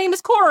 hey, my name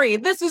is Cory.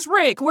 This is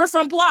Rick. We're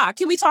from Block.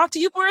 Can we talk to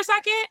you for a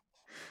second?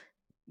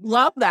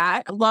 Love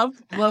that. Love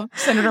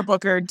Senator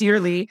Booker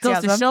dearly.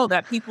 Goes to show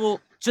that people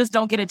just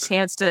don't get a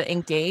chance to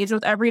engage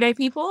with everyday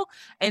people.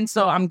 And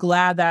so I'm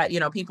glad that,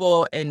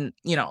 people in,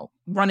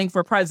 running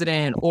for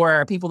president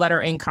or people that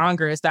are in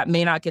Congress that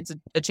may not get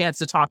a chance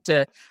to talk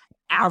to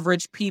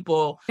average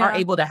people are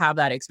able to have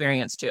that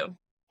experience too.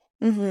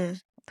 Mm-hmm.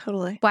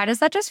 Totally. Why does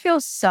that just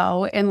feel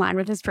so in line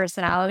with his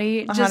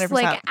personality? 100%. Just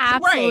like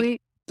absolutely.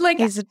 Right. Like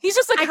he's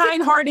just a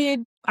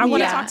kind-hearted, I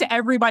want to talk to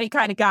everybody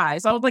kind of guy.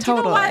 So I was like, you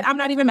know what? I'm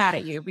not even mad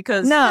at you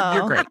because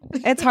you're great.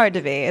 It's hard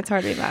to be. It's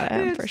hard to be mad at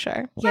him for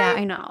sure. Yeah,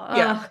 I know.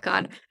 Yeah. Oh,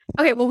 God.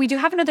 Okay, well, we do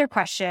have another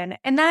question,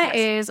 and that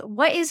is,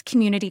 what is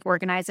community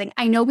organizing?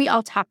 I know we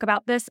all talk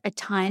about this a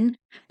ton,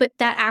 but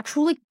that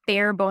actual like,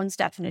 bare bones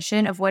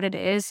definition of what it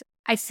is,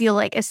 I feel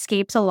like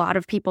escapes a lot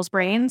of people's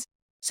brains.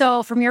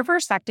 So from your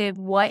perspective,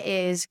 what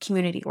is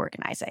community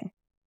organizing?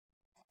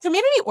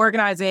 Community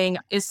organizing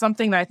is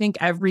something that I think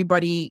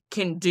everybody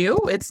can do.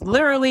 It's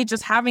literally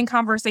just having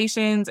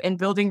conversations and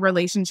building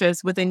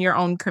relationships within your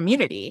own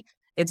community.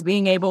 It's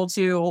being able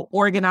to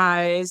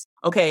organize,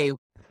 okay,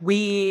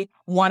 we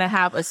want to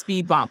have a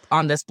speed bump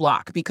on this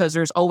block because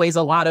there's always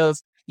a lot of,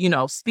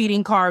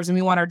 speeding cars and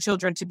we want our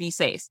children to be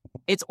safe.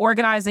 It's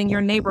organizing your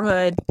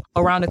neighborhood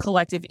around a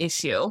collective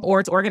issue, or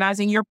it's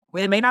organizing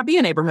it may not be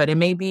a neighborhood. It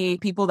may be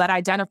people that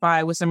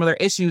identify with similar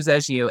issues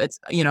as you. It's,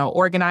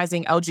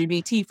 organizing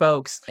LGBT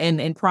folks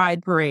in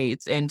pride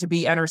parades and to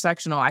be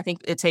intersectional. I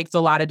think it takes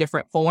a lot of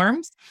different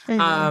forms.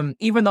 Mm-hmm.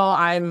 Even though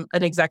I'm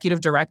an executive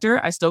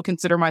director, I still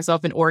consider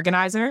myself an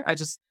organizer. I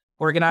just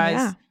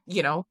organize,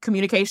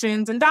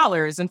 communications and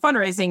dollars and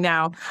fundraising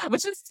now,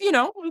 which is,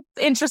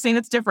 interesting.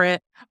 It's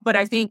different. But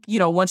I think,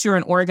 once you're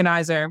an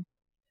organizer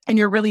and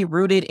you're really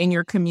rooted in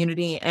your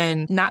community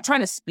and not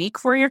trying to speak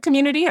for your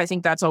community, I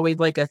think that's always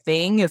like a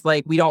thing is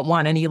like, we don't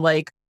want any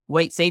like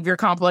white savior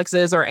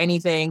complexes or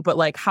anything, but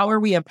like, how are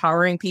we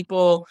empowering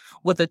people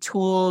with the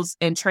tools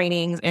and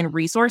trainings and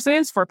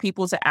resources for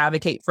people to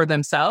advocate for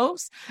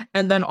themselves?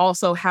 And then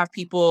also have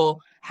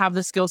people have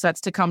the skill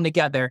sets to come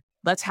together.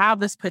 Let's have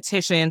this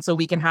petition so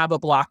we can have a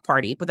block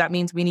party. But that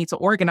means we need to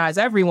organize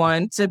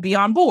everyone to be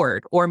on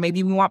board, or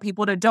maybe we want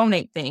people to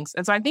donate things.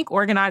 And so I think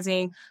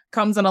organizing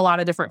comes in a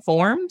lot of different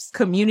forms.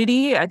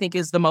 Community, I think,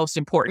 is the most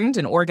important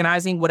in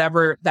organizing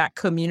whatever that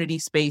community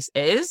space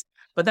is.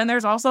 But then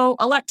there's also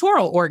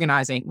electoral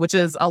organizing, which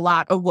is a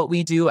lot of what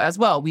we do as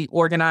well. We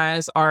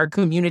organize our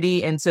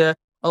community into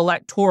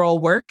electoral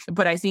work,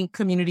 but I think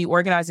community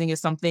organizing is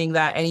something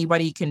that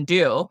anybody can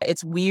do.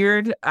 It's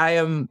weird. I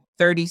am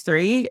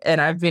 33 and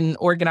I've been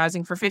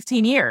organizing for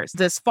 15 years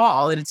this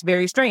fall, and it's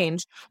very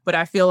strange, but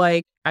I feel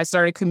like I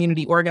started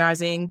community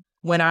organizing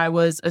when I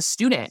was a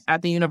student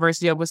at the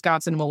University of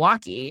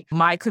Wisconsin-Milwaukee,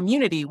 my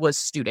community was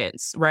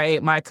students,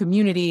 right? My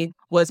community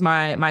was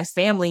my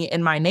family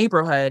in my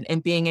neighborhood,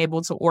 and being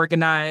able to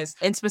organize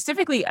and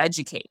specifically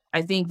educate.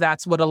 I think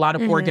that's what a lot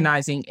of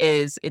organizing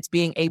is. It's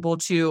being able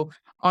to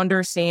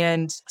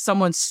understand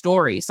someone's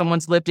story,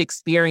 someone's lived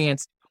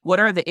experience. What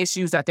are the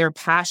issues that they're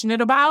passionate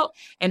about,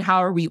 and how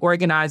are we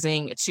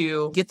organizing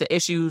to get the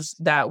issues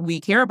that we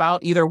care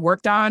about either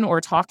worked on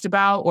or talked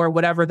about, or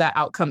whatever that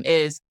outcome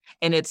is.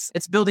 And it's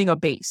building a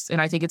base.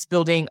 And I think it's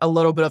building a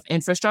little bit of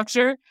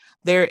infrastructure.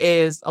 There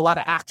is a lot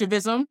of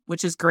activism,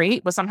 which is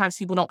great, but sometimes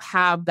people don't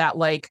have that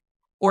like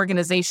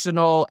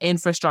organizational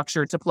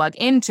infrastructure to plug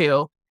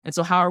into. And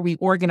so how are we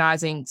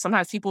organizing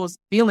sometimes people's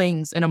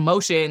feelings and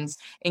emotions,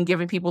 and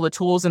giving people the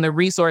tools and the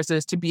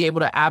resources to be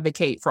able to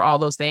advocate for all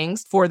those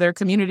things for their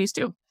communities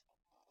too?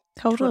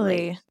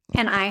 Totally.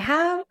 And I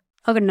have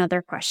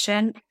another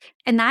question,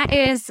 and that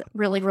is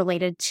really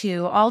related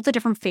to all the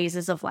different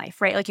phases of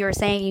life, right? Like you were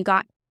saying, you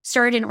got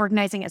started in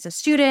organizing as a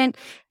student,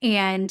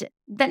 and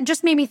that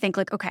just made me think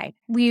like, okay,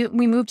 we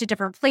moved to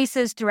different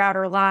places throughout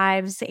our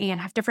lives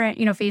and have different,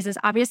 phases.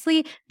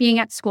 Obviously, being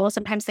at school,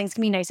 sometimes things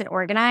can be nice and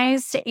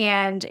organized,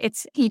 and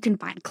you can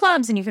find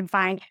clubs and you can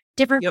find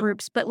different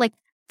groups. But like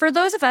for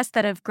those of us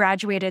that have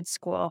graduated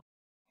school,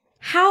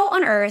 how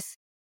on earth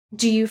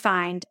do you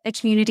find a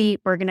community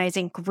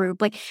organizing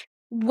group? Like,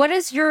 what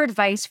is your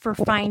advice for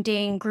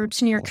finding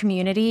groups in your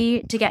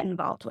community to get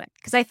involved with?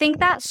 Because I think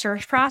that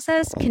search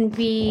process can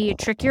be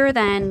trickier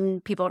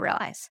than people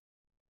realize.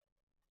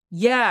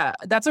 Yeah,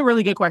 that's a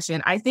really good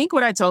question. I think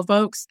what I tell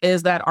folks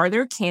is that, are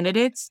there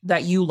candidates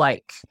that you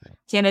like?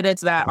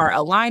 Candidates that are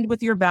aligned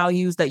with your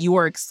values, that you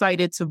are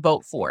excited to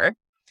vote for?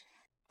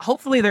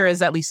 Hopefully there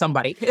is at least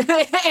somebody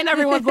in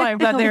everyone's life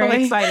that they're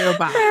excited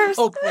about.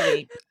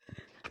 Hopefully.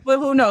 But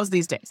who knows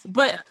these days?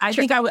 But I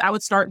think I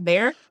would start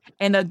there.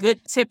 And a good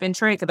tip and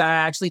trick that I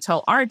actually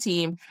tell our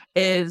team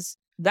is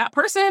that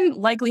person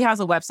likely has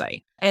a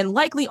website, and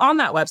likely on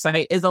that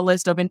website is a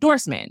list of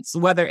endorsements,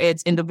 whether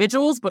it's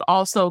individuals, but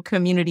also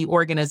community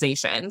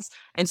organizations.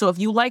 And so if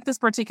you like this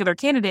particular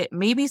candidate,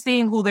 maybe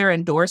seeing who they're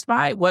endorsed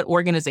by, what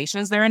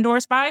organizations they're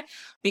endorsed by,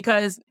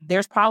 because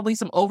there's probably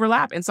some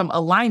overlap and some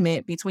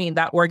alignment between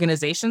that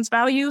organization's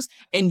values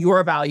and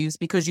your values,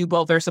 because you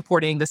both are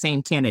supporting the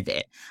same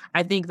candidate.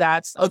 I think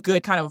that's a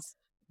good kind of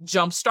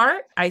jumpstart.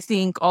 I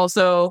think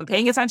also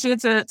paying attention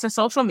to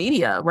social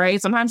media, right?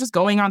 Sometimes just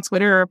going on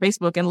Twitter or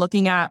Facebook and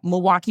looking at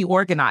Milwaukee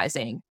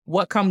organizing.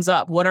 What comes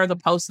up? What are the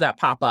posts that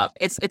pop up?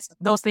 It's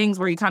those things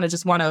where you kind of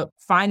just want to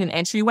find an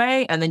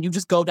entryway, and then you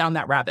just go down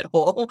that rabbit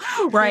hole,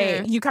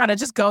 right? You kind of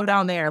just go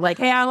down there like,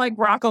 hey, I like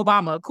Barack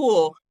Obama.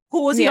 Cool.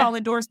 Who was he all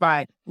endorsed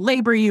by?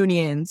 Labor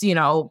unions,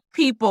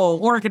 people,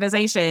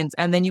 organizations.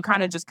 And then you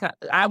kind of just,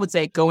 I would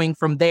say, going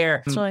from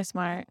there. It's really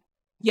smart.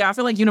 Yeah, I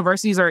feel like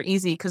universities are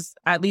easy because,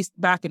 at least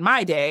back in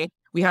my day,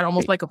 we had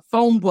almost like a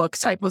phone book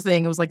type of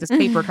thing. It was like this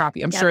paper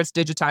copy. I'm sure it's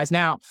digitized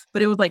now,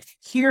 but it was like,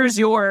 here's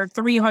your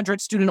 300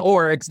 student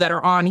orgs that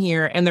are on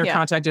here and their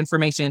contact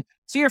information.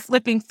 So you're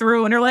flipping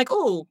through and you're like,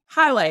 oh,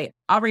 highlight.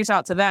 I'll reach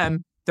out to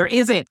them. There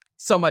isn't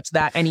so much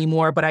that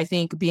anymore. But I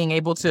think being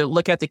able to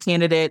look at the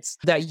candidates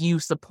that you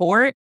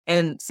support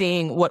and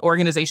seeing what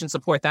organizations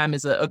support them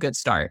is a good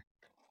start.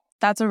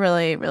 That's a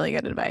really, really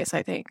good advice,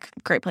 I think.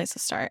 Great place to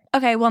start.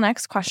 Okay, well,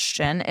 next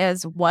question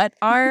is, what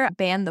are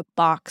ban the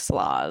box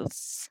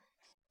laws?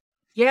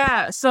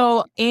 Yeah,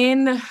 so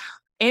in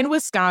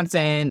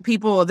Wisconsin,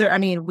 people there,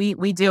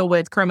 we deal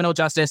with criminal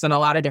justice in a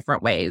lot of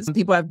different ways.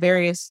 People have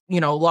various,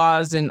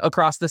 laws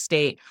across the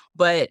state.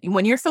 But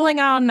when you're filling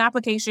out an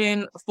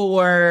application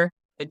for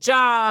a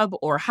job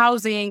or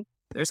housing,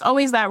 there's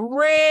always that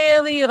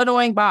really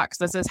annoying box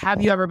that says,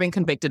 have you ever been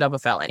convicted of a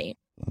felony?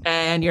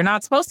 And you're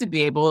not supposed to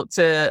be able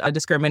to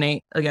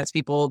discriminate against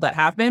people that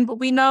have been, but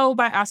we know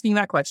by asking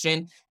that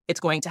question, it's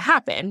going to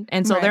happen.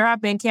 And so there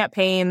have been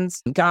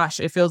campaigns,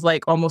 gosh, it feels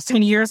like almost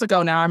 10 years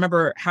ago now. I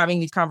remember having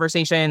these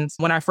conversations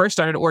when I first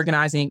started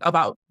organizing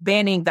about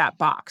banning that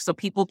box. So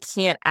people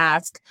can't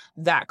ask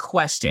that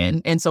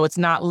question. And so it's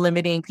not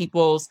limiting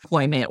people's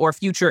employment or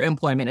future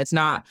employment. It's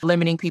not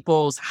limiting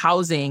people's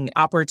housing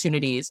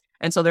opportunities.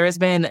 And so there has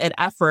been an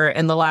effort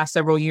in the last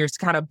several years to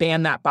kind of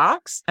ban that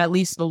box. At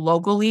least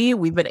locally,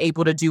 we've been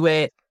able to do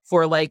it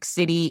for like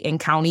city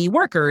and county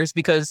workers,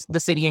 because the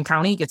city and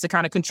county gets to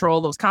kind of control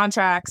those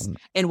contracts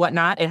and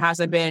whatnot. It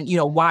hasn't been,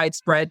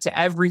 widespread to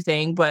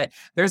everything, but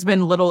there's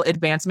been little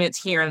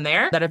advancements here and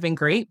there that have been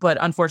great. But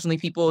unfortunately,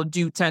 people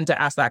do tend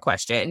to ask that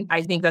question.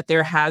 I think that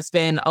there has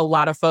been a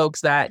lot of folks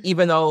that,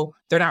 even though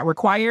they're not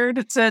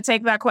required to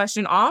take that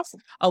question off,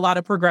 a lot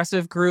of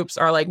progressive groups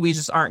are like, we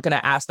just aren't going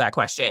to ask that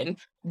question.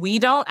 We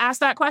don't ask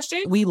that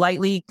question. We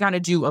lightly kind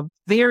of do a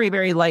very,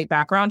 very light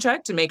background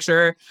check to make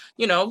sure,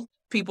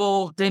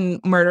 people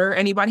didn't murder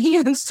anybody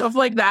and stuff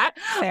like that.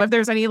 Fair. If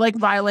there's any like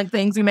violent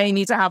things, we may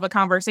need to have a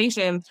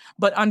conversation,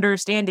 but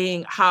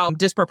understanding how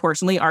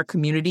disproportionately our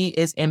community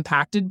is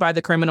impacted by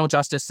the criminal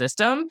justice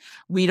system,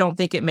 we don't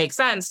think it makes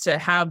sense to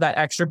have that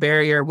extra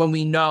barrier when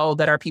we know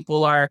that our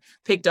people are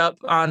picked up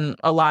on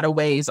a lot of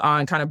ways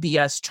on kind of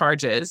BS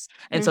charges.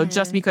 And so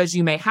just because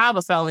you may have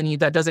a felony,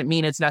 that doesn't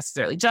mean it's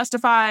necessarily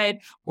justified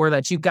or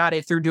that you got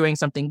it through doing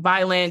something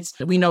violent.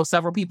 We know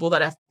several people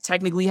that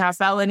technically have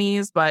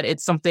felonies, but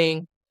it's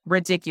something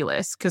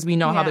ridiculous because we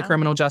know how the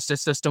criminal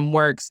justice system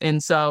works.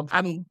 And so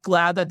I'm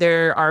glad that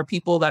there are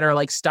people that are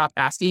like, stop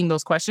asking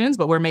those questions,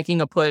 but we're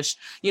making a push,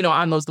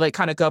 on those like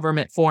kind of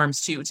government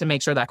forms too, to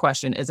make sure that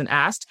question isn't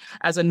asked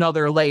as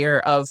another layer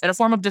of, and a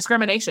form of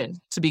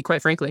discrimination, to be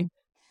quite frankly.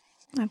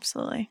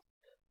 Absolutely.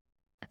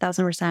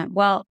 1,000%.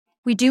 Well,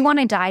 we do want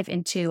to dive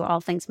into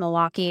all things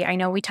Milwaukee. I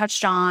know we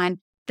touched on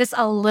this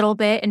a little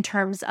bit in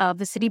terms of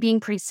the city being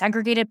pretty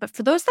segregated, but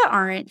for those that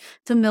aren't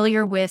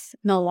familiar with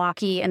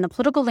Milwaukee and the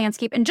political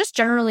landscape and just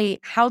generally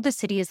how the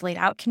city is laid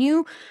out, can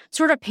you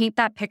sort of paint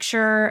that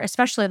picture,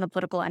 especially on the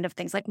political end of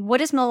things? Like,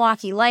 what is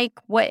Milwaukee like?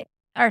 What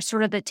are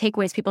sort of the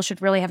takeaways people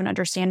should really have an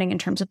understanding in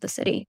terms of the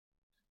city?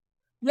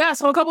 Yeah,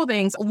 so a couple of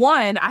things.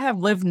 One, I have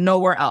lived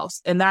nowhere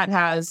else, and that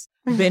has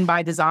been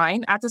by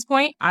design at this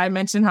point. I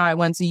mentioned how I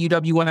went to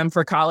UWM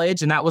for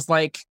college, and that was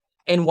like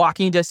in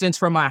walking distance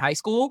from my high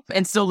school,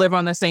 and still live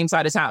on the same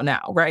side of town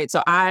now, right?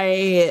 So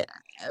I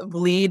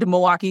bleed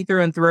Milwaukee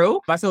through and through.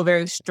 I feel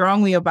very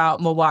strongly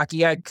about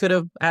Milwaukee. I could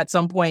have at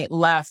some point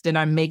left, and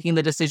I'm making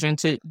the decision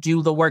to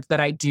do the work that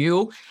I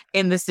do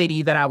in the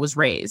city that I was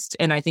raised.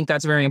 And I think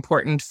that's very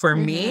important for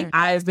me.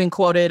 I've been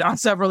quoted on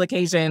several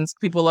occasions.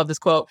 People love this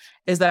quote,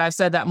 is that I've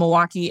said that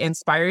Milwaukee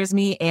inspires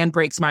me and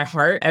breaks my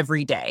heart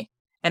every day.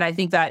 And I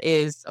think that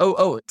is,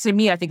 to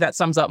me, I think that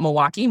sums up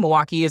Milwaukee.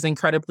 Milwaukee is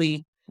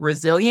incredibly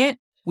resilient.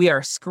 We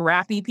are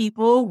scrappy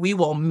people. We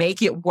will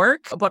make it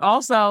work. But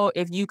also,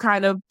 if you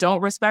kind of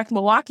don't respect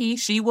Milwaukee,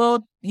 she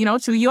will,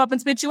 chew you up and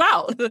spit you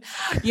out.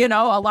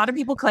 A lot of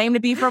people claim to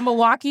be from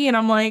Milwaukee. And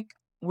I'm like,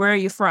 where are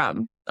you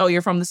from? Oh,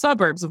 you're from the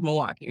suburbs of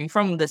Milwaukee. You're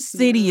from the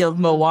city of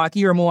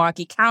Milwaukee or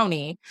Milwaukee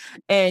County.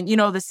 And,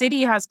 the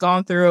city has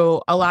gone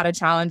through a lot of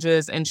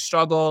challenges and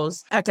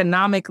struggles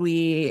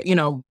economically.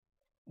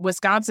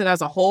 Wisconsin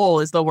as a whole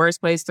is the worst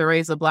place to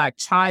raise a Black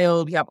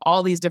child. We have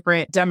all these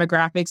different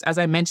demographics. As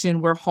I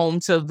mentioned, we're home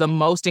to the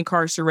most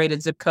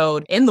incarcerated zip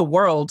code in the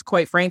world,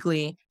 quite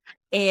frankly.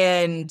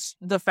 And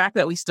the fact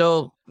that we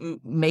still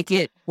make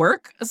it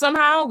work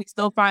somehow, we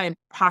still find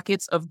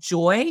pockets of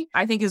joy,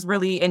 I think is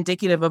really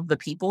indicative of the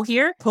people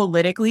here.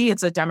 Politically,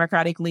 it's a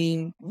Democratic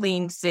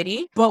lean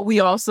city, but we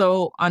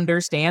also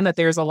understand that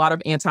there's a lot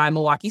of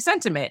anti-Milwaukee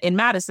sentiment in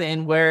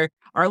Madison, where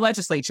our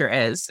legislature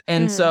is.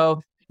 And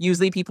so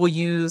usually people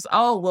use,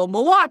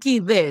 Milwaukee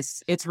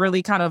this. It's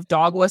really kind of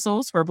dog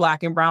whistles for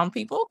Black and brown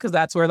people, because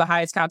that's where the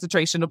highest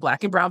concentration of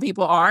Black and brown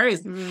people are,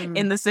 is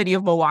in the city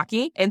of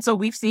Milwaukee. And so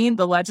we've seen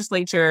the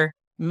legislature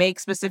make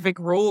specific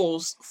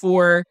rules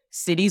for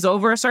cities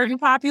over a certain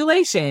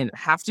population,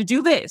 have to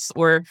do this,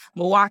 or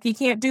Milwaukee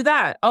can't do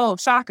that. Oh,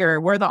 shocker,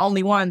 we're the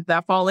only ones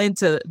that fall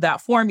into that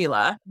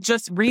formula.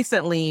 Just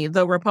recently,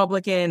 the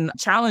Republican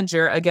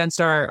challenger against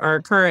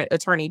our current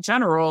attorney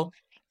general,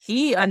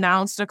 he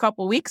announced a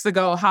couple weeks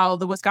ago how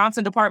the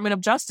Wisconsin Department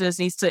of Justice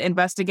needs to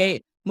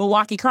investigate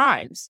Milwaukee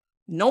crimes.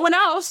 No one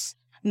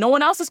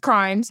else's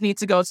crimes need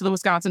to go to the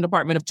Wisconsin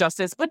Department of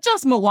Justice, but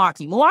just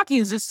Milwaukee. Milwaukee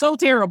is just so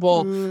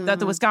terrible that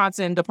the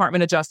Wisconsin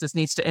Department of Justice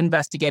needs to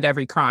investigate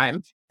every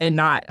crime and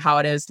not how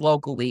it is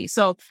locally.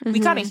 So we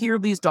kind of hear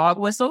these dog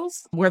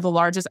whistles. We're the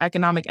largest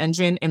economic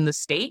engine in the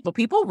state, but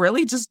people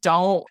really just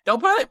don't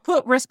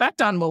put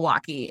respect on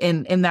Milwaukee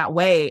in that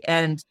way.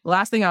 And the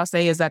last thing I'll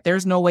say is that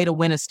there's no way to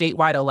win a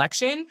statewide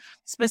election,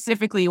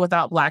 specifically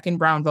without Black and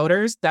brown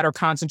voters that are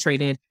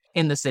concentrated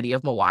in the city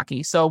of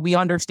Milwaukee. So we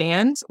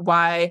understand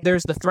why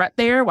there's the threat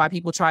there, why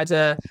people try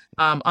to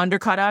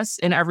undercut us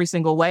in every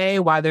single way,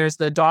 why there's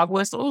the dog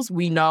whistles.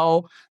 We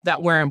know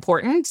that we're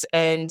important,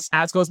 and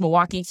as goes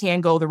Milwaukee, can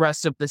go the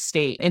rest of the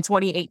state. In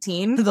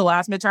 2018, the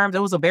last midterm, it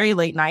was a very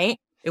late night.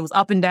 It was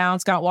up and down,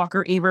 Scott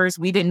Walker Evers.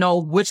 We didn't know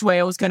which way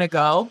it was going to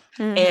go.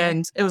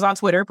 And it was on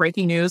Twitter.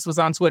 Breaking news was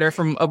on Twitter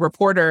from a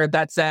reporter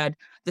that said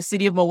the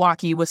city of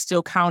Milwaukee was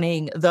still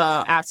counting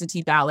the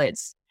absentee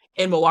ballots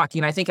in Milwaukee.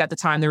 And I think at the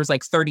time there was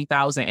like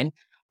 30,000.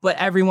 But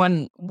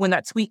everyone, when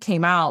that tweet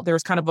came out, there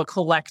was kind of a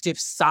collective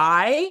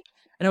sigh.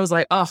 And it was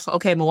like, oh,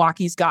 okay,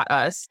 Milwaukee's got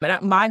us.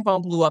 But my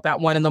phone blew up at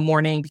 1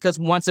 a.m. because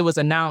once it was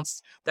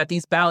announced that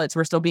these ballots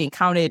were still being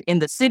counted in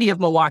the city of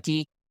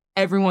Milwaukee,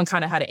 everyone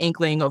kind of had an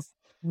inkling of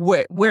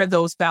where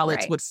those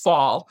ballots would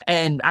fall.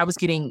 And I was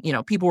getting,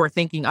 people were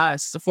thanking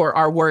us for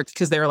our work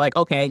because they were like,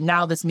 okay,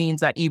 now this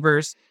means that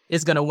Evers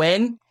is going to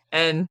win.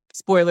 And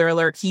spoiler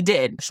alert, he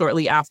did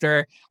shortly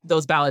after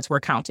those ballots were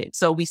counted.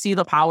 So we see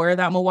the power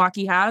that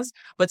Milwaukee has,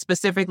 but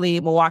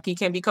specifically Milwaukee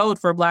can be code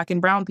for Black and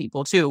brown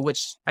people too,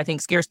 which I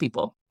think scares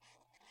people.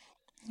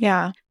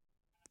 Yeah.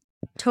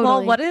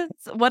 Totally. Well,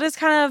 what is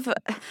kind of,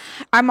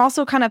 I'm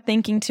also kind of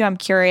thinking too, I'm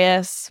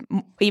curious,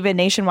 even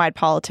nationwide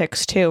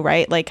politics too,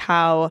 right? Like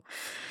how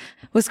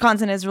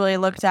Wisconsin is really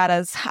looked at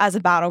as a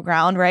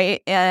battleground,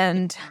 right?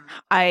 And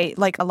I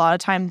like a lot of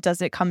time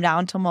does it come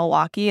down to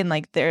Milwaukee and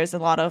like there's a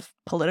lot of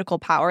political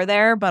power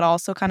there, but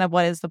also kind of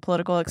what is the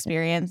political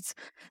experience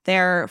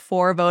there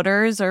for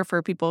voters or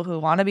for people who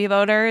want to be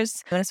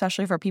voters, and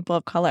especially for people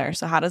of color.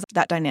 So how does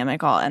that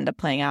dynamic all end up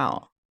playing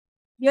out?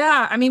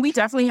 Yeah, I mean, we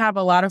definitely have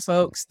a lot of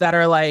folks that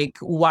are like,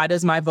 why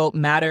does my vote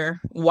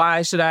matter?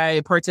 Why should I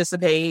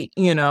participate?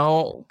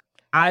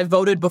 I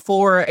voted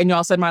before and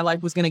y'all said my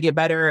life was going to get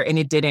better and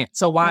it didn't.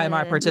 So why am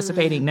I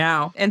participating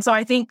now? And so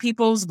I think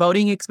people's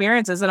voting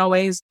experience isn't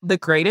always the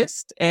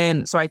greatest.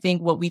 And so I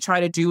think what we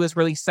try to do is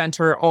really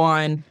center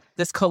on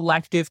this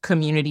collective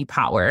community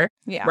power,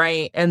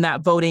 right? And that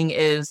voting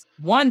is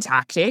one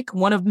tactic,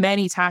 one of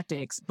many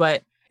tactics.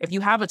 But if you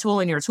have a tool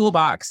in your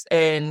toolbox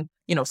and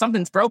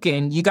something's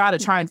broken, you got to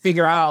try and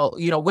figure out,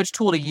 which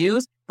tool to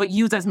use, but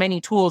use as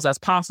many tools as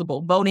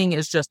possible. Voting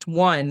is just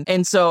one.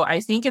 And so I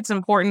think it's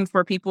important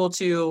for people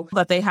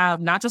that they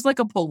have not just like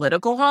a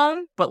political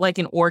home, but like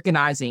an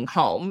organizing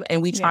home.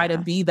 And we try to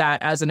be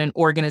that as an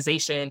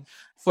organization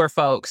for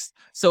folks.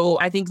 So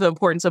I think the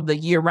importance of the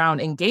year-round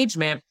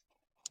engagement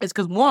is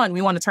because one,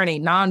 we want to turn a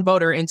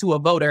non-voter into a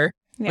voter,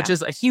 which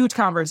is a huge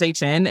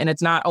conversation. And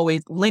it's not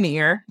always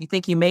linear. You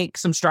think you make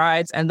some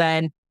strides and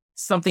then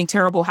something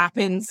terrible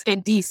happens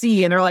in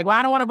DC and they're like, well,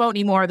 I don't want to vote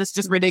anymore. This is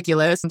just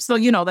ridiculous. So,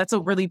 that's a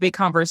really big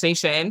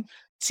conversation.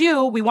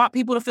 Two, we want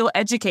people to feel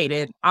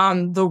educated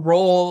on the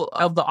role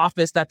of the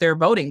office that they're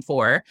voting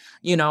for.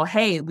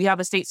 Hey, we have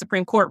a state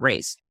Supreme Court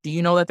race. Do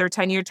you know that they're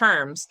 10-year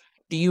terms?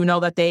 Do you know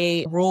that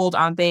they ruled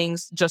on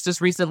things just as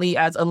recently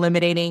as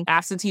eliminating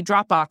absentee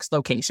Dropbox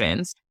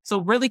locations?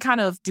 So really kind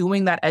of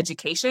doing that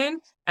education.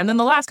 And then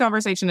the last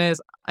conversation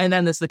is, and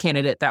then this is the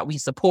candidate that we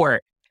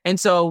support. And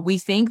so we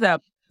think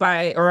that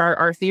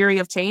our theory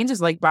of change is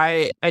like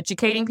by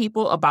educating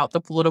people about the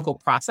political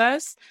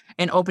process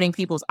and opening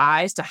people's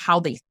eyes to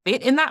how they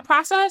fit in that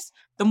process,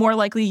 the more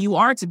likely you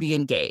are to be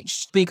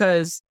engaged.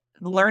 Because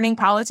learning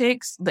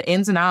politics, the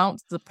ins and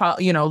outs,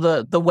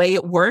 the way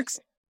it works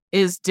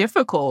is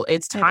difficult.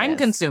 It's time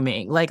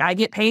consuming. Like I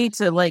get paid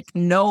to like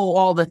know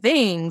all the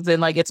things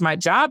and like it's my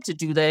job to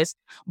do this.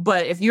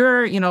 But if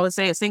you're, let's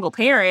say a single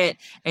parent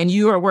and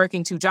you are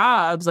working 2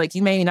 jobs, like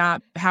you may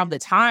not have the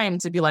time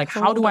to be like,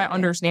 how do I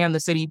understand the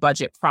city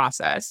budget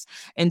process?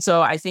 And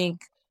so I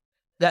think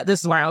that this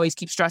is why I always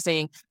keep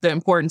stressing the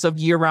importance of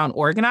year-round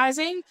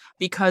organizing,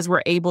 because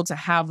we're able to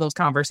have those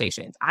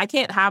conversations. I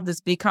can't have this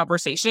big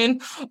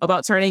conversation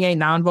about turning a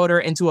non-voter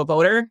into a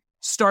voter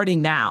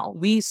starting now.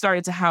 We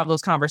started to have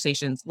those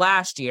conversations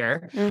last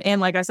year.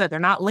 And like I said, they're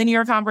not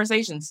linear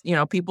conversations.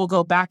 People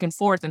go back and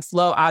forth and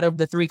flow out of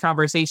the 3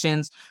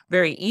 conversations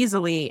very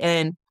easily.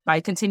 And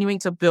by continuing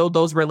to build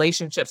those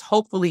relationships,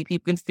 hopefully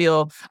people can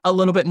feel a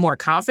little bit more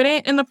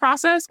confident in the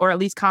process, or at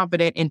least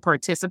confident in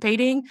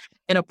participating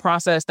in a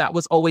process that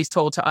was always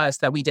told to us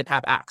that we didn't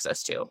have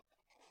access to.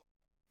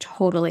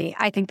 Totally.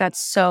 I think that's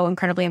so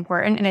incredibly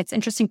important. And it's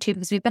interesting too,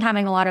 because we've been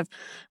having a lot of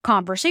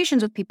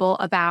conversations with people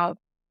about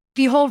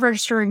the whole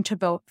registering to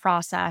vote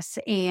process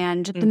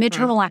and the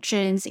midterm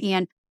elections.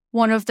 And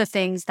one of the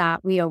things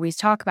that we always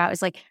talk about is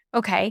like,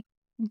 okay,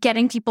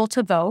 getting people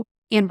to vote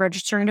and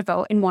registering to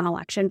vote in one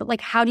election, but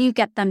like, how do you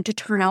get them to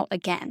turn out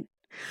again?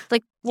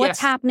 Like what's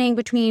happening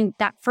between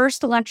that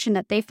first election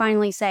that they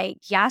finally say,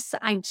 yes,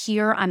 I'm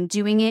here, I'm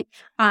doing it,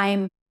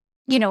 I'm,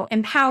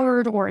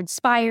 empowered or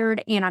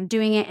inspired and I'm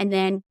doing it. And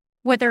then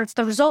whether it's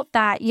the result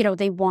that,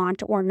 they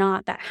want or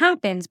not, that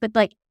happens, but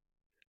like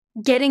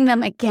getting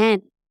them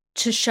again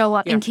to show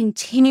up and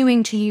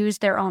continuing to use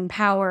their own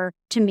power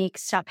to make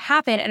stuff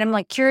happen. And I'm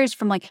like curious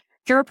from like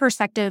your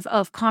perspective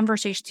of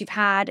conversations you've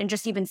had and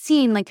just even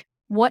seeing like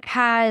what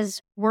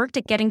has worked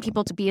at getting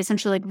people to be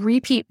essentially like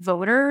repeat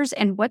voters,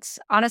 and what's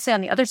honestly on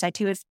the other side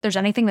too, if there's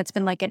anything that's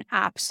been like an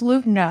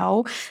absolute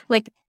no,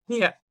 like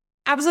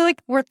absolutely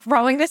like, we're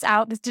throwing this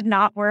out, this did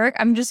not work.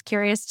 I'm just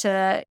curious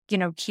to,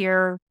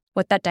 hear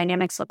what that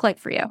dynamics look like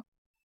for you.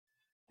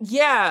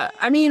 Yeah,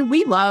 I mean,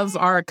 we love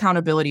our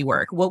accountability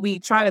work. What we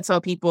try to tell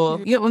people,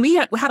 when we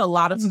had a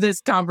lot of this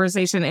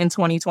conversation in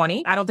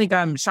 2020, I don't think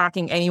I'm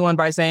shocking anyone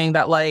by saying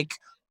that like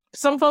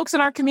some folks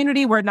in our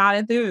community were not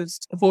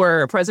enthused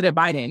for President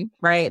Biden,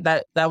 right?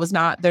 That was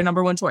not their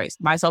number one choice,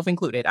 myself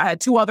included. I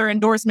had 2 other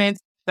endorsements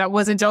that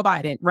wasn't Joe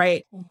Biden,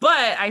 right?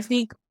 But I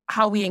think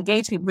how we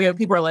engage people,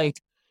 people are like,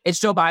 it's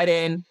Joe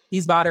Biden,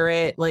 he's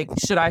moderate, like,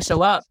 should I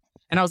show up?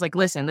 And I was like,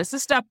 listen, this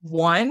is step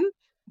 1.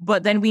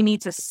 But then we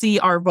need to see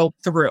our vote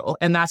through.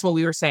 And that's what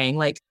we were saying.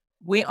 Like,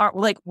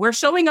 we're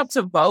showing up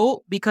to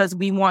vote because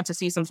we want to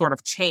see some sort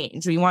of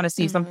change. We want to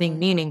see something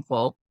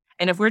meaningful.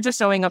 And if we're just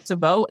showing up to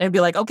vote and be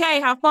like, okay,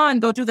 have fun,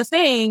 go do the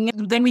thing,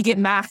 then we get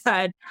mad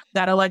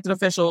that elected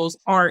officials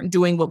aren't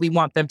doing what we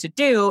want them to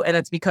do. And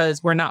it's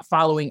because we're not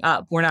following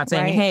up. We're not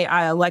saying, hey,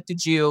 I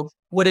elected you.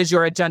 What is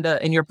your agenda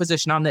and your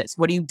position on this?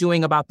 What are you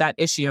doing about that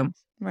issue?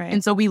 Right.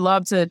 And so we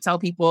love to tell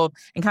people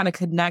and kind of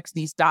connect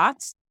these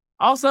dots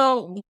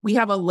Also, we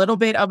have a little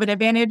bit of an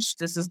advantage.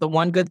 This is the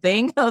one good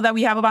thing that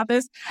we have about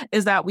this,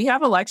 is that we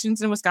have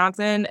elections in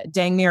Wisconsin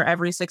dang near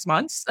every 6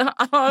 months Oh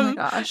my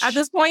gosh. at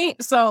this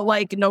point. So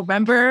like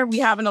November, we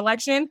have an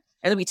election,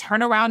 and then we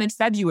turn around in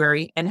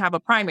February and have a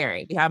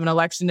primary. We have an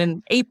election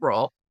in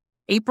April.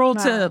 April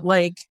to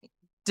like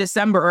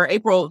December, or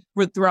April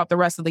throughout the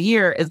rest of the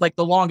year is like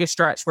the longest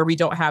stretch where we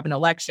don't have an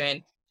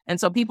election. And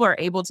so people are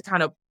able to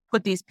kind of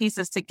put these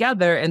pieces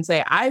together and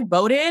say, I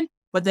voted,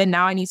 but then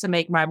now I need to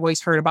make my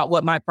voice heard about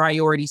what my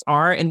priorities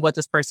are and what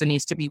this person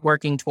needs to be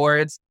working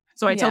towards.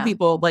 So I tell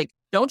people, like,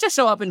 don't just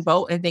show up and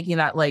vote and thinking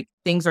that like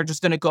things are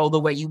just going to go the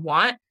way you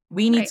want.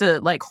 We need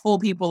to like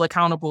hold people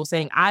accountable,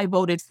 saying, I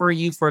voted for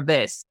you for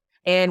this.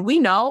 And we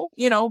know,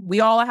 we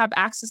all have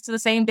access to the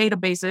same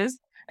databases.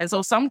 And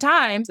so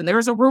sometimes, and there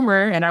is a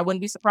rumor, and I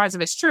wouldn't be surprised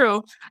if it's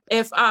true,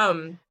 if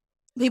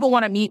people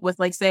want to meet with,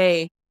 like,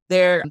 say,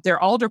 their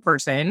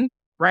alderperson,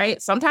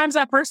 right? Sometimes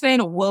that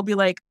person will be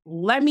like,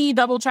 let me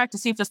double check to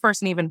see if this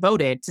person even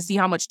voted, to see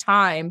how much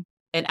time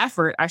and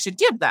effort I should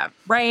give them,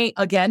 right?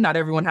 Again, not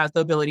everyone has the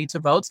ability to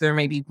vote. So there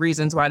may be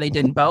reasons why they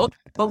didn't vote.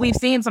 But we've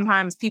seen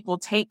sometimes people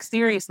take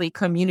seriously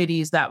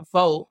communities that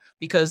vote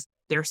because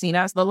they're seen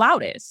as the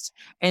loudest.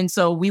 And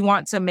so we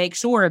want to make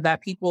sure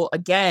that people,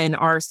 again,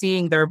 are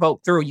seeing their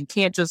vote through. You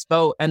can't just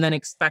vote and then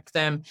expect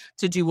them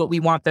to do what we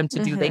want them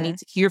to do. They need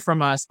to hear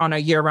from us on a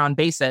year-round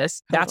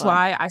basis. That's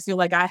why I feel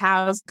like I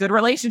have good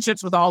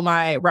relationships with all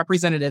my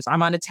representatives.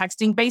 I'm on a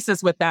texting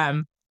basis with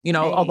them. A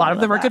lot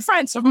of them are good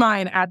friends of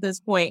mine at this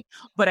point.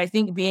 But I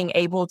think being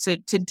able to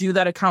do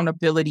that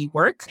accountability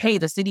work, hey,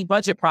 the city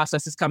budget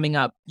process is coming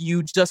up.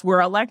 You just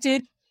were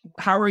elected.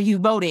 How are you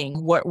voting?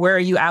 Where are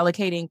you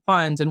allocating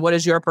funds? And what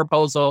is your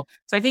proposal?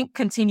 So I think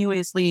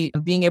continuously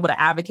being able to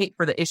advocate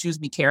for the issues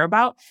we care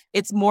about,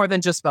 it's more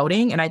than just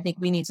voting. And I think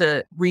we need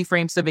to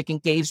reframe civic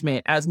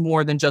engagement as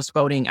more than just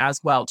voting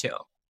as well, too.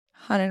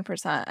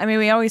 100%. I mean,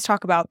 we always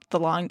talk about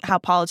how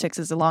politics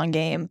is a long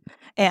game,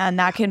 and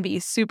that can be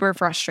super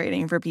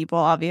frustrating for people,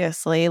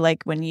 obviously.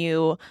 Like when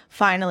you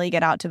finally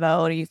get out to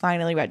vote, or you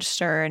finally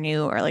register and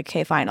you are like,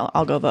 okay, fine,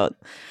 I'll go vote.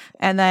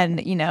 And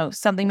then,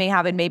 something may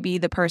happen. Maybe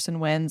the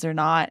person wins or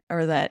not,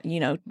 or that,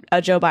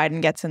 a Joe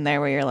Biden gets in there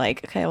where you're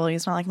like, okay, well,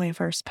 he's not like my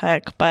first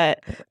pick,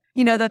 but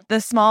that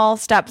the small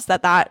steps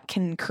that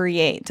can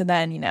create. And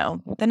then,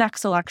 the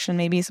next election,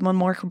 maybe someone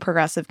more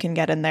progressive can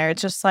get in there.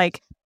 It's just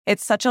like,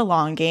 it's such a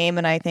long game.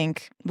 And I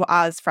think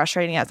as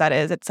frustrating as that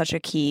is, it's such a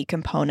key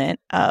component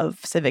of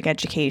civic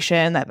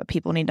education that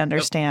people need to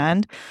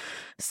understand.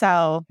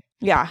 So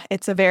yeah,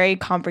 it's a very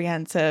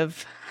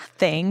comprehensive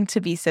thing to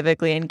be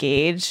civically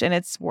engaged, and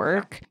it's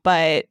work,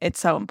 but it's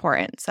so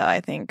important. So I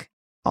think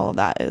all of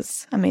that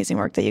is amazing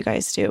work that you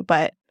guys do.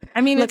 But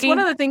I mean, it's one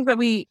of the things that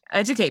we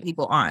educate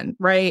people on,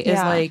 right? Is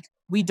like,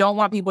 we don't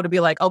want people to be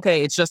like,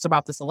 okay, it's just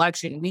about this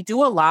election. We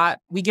do a lot.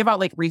 We give out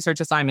like research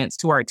assignments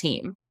to our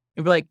team.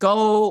 We'd be like,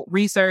 go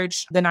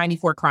research the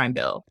 94 crime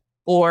bill,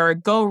 or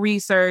go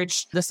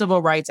research the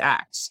Civil Rights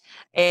Act.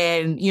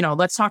 And,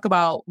 let's talk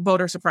about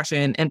voter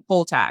suppression and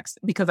poll tax,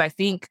 because I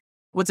think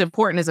what's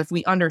important is if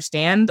we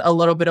understand a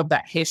little bit of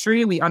that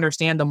history, we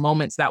understand the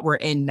moments that we're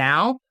in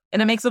now,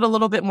 and it makes it a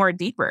little bit more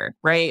deeper,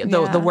 right?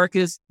 The work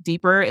is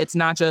deeper. It's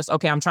not just,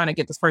 okay, I'm trying to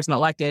get this person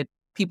elected.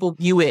 People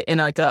view it in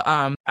like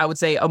I would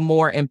say a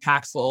more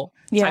impactful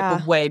type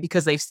of way,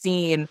 because they've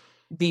seen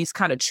these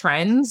kind of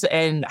trends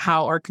and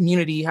how our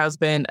community has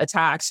been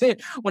attacked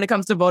when it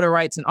comes to voter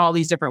rights in all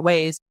these different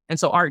ways. And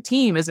so our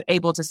team is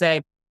able to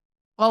say,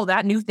 oh,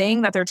 that new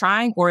thing that they're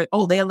trying, or,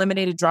 oh, they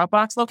eliminated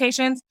Dropbox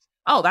locations.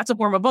 Oh, that's a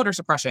form of voter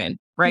suppression,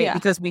 right? Yeah.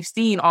 Because we've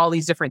seen all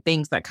these different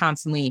things that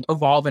constantly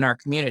evolve in our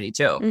community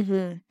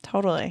too.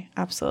 Totally.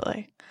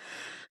 Absolutely.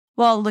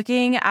 Well,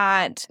 looking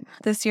at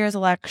this year's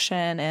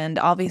election and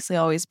obviously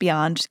always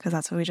beyond, because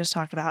that's what we just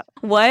talked about,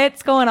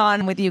 what's going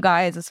on with you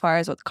guys as far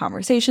as what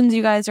conversations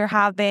you guys are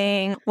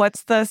having?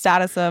 What's the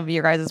status of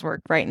your guys'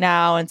 work right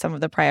now and some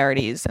of the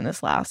priorities in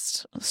this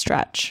last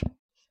stretch?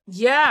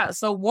 Yeah.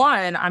 So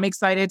one, I'm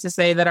excited to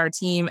say that our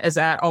team is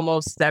at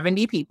almost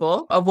 70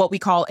 people of what we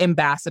call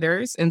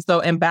ambassadors. And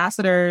so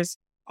ambassadors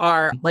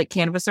are like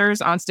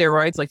canvassers on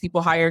steroids. Like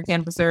people hire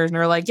canvassers and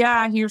they're like,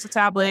 yeah, here's a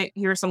tablet,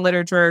 here's some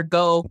literature,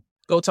 go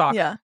talk.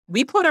 Yeah.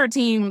 We put our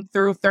team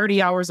through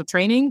 30 hours of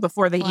training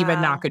before they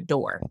even knock a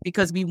door,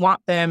 because we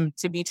want them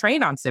to be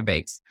trained on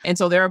civics. And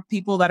so there are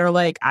people that are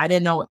like, I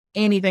didn't know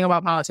anything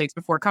about politics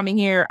before coming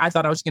here. I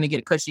thought I was going to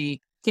get a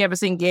cushy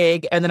canvassing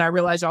gig. And then I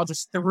realized y'all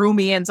just threw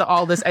me into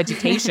all this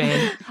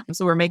education.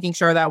 So we're making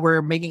sure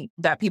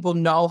that people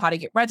know how to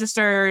get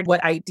registered,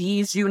 what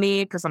IDs you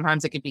need, because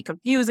sometimes it can be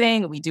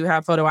confusing. We do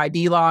have photo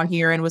ID law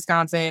here in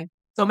Wisconsin.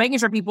 So making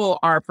sure people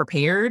are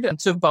prepared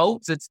to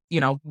vote. It's,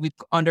 we've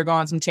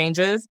undergone some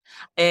changes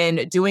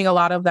and doing a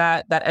lot of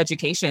that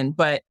education.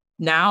 But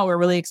now we're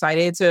really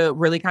excited to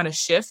really kind of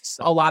shift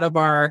a lot of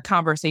our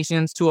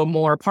conversations to a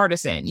more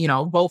partisan,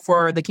 vote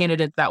for the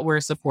candidates that we're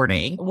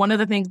supporting. One of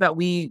the things that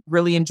we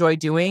really enjoy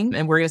doing,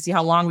 and we're going to see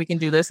how long we can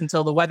do this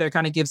until the weather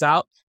kind of gives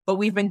out, but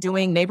we've been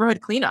doing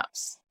neighborhood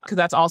cleanups because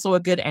that's also a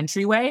good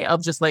entryway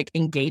of just like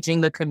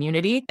engaging the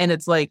community. And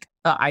it's like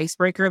an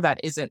icebreaker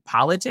that isn't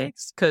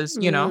politics because,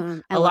 you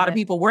know, a lot of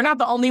people, we're not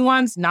the only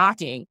ones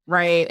knocking,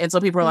 right? And so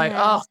people are like,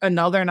 oh,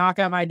 another knock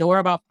at my door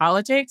about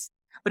politics.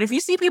 But if you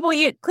see people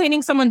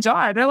cleaning someone's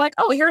yard, they're like,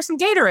 oh, here's some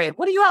Gatorade.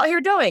 What are you out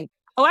here doing?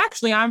 Oh,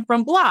 actually, I'm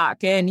from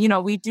Block and, you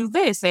know, we do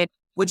this. And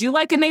would you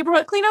like a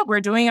neighborhood cleanup? We're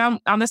doing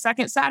on the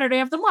second Saturday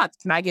of the month.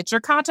 Can I get your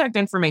contact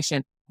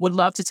information? Would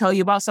love to tell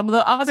you about some of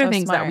the other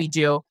things that we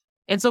do.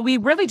 And so we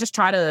really just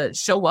try to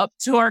show up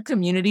to our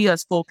community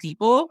as full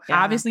people.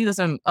 Yeah. Obviously, this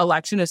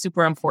election is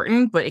super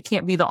important, but it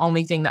can't be the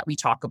only thing that we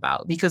talk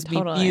about because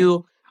we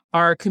view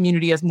our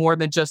community as more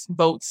than just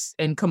votes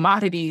and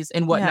commodities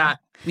and whatnot.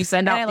 Yeah. We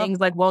send out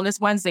things like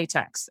Wellness Wednesday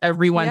texts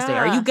every Wednesday.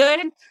 Are you good?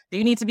 Do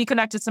you need to be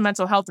connected to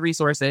mental health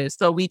resources?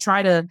 So we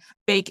try to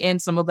bake in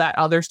some of that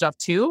other stuff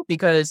too,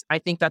 because I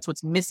think that's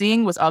what's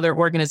missing with other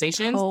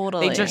organizations.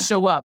 Totally. They just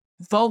show up,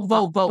 vote,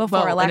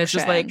 and it's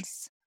just like,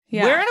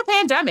 we're in a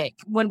pandemic.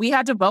 When we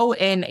had to vote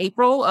in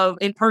April of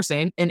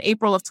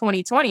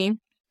 2020,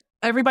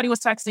 everybody was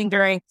texting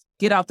during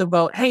get out the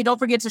vote. Hey, don't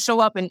forget to show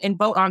up and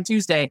vote on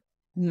Tuesday.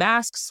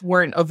 Masks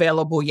weren't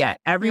available yet.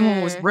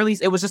 Everyone was really,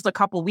 it was just a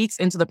couple weeks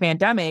into the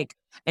pandemic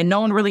and no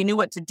one really knew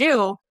what to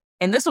do.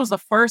 And this was the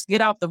first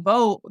get out the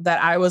vote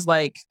that I was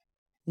like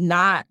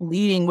not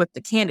leading with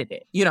the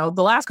candidate. You know,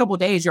 the last couple of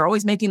days, you're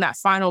always making that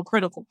final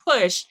critical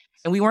push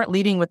and we weren't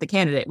leading with the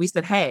candidate. We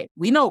said, hey,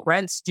 we know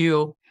rent's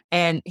due.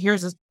 And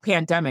here's this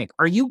pandemic.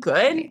 Are you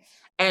good?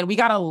 And we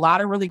got a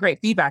lot of really great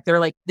feedback. They're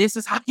like, this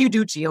is how you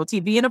do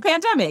GOTV in a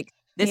pandemic.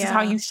 This is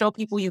how you show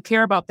people you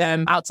care about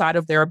them outside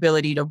of their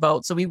ability to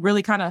vote. So we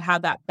really kind of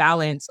had that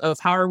balance of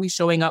how are we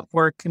showing up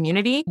for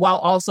community while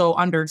also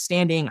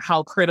understanding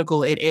how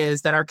critical it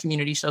is that our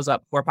community shows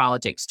up for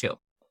politics too.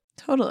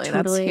 Totally.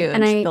 That's huge.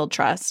 And build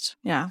trust.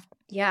 Yeah.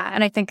 Yeah.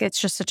 And I think it's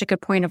just such a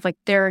good point of like,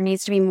 there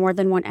needs to be more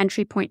than one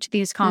entry point to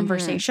these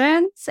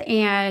conversations.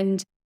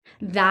 And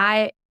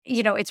that,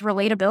 you know, it's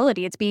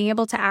relatability. It's being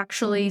able to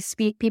actually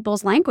speak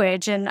people's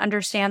language and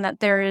understand that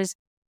there is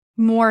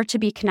more to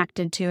be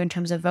connected to in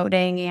terms of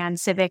voting and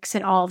civics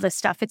and all this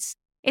stuff. It's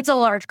a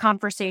large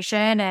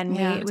conversation and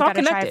we got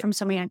to try it from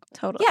so many.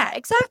 Totally. Yeah,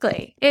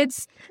 exactly.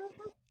 It's,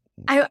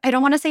 I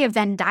don't want to say a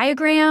Venn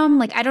diagram.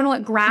 Like, I don't know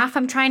what graph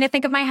I'm trying to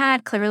think of my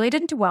head. Clearly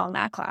didn't do well in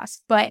that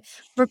class. But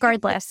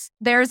regardless,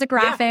 there's a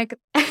graphic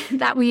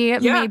that we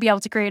may be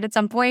able to create at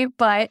some point.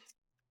 But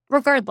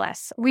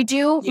regardless, we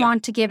do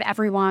want to give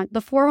everyone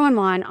the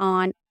 411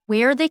 on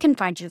where they can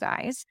find you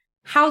guys,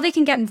 how they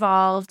can get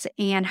involved,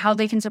 and how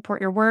they can support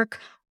your work.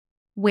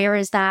 Where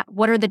is that?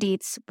 What are the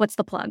deets? What's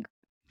the plug?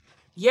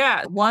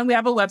 Yeah. One, we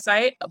have a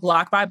website,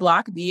 Block by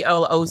Block,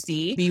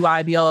 BLOC.org.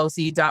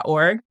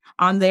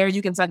 On there,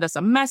 you can send us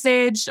a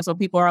message. So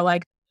people are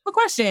like, a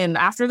question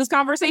after this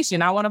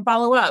conversation, I want to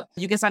follow up.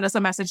 You can send us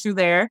a message through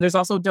there. There's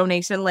also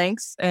donation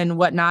links and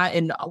whatnot.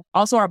 And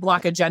also our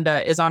Block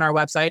agenda is on our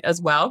website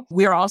as well.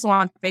 We are also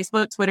on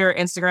Facebook, Twitter,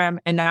 Instagram,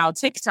 and now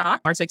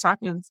TikTok. Our TikTok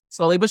is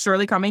slowly but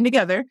surely coming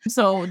together.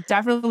 So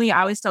definitely, I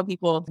always tell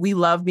people we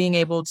love being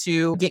able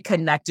to get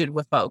connected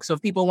with folks. So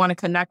if people want to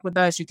connect with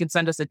us, you can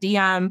send us a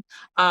DM.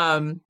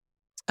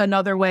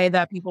 Another way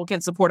that people can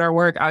support our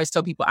work, I always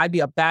tell people I'd be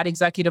a bad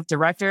executive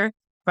director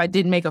if I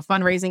didn't make a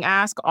fundraising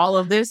ask. All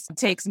of this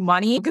takes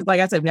money because, like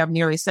I said, we have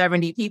nearly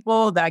 70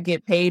 people that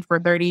get paid for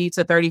 30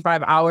 to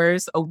 35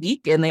 hours a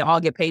week, and they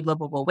all get paid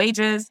livable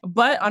wages.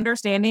 But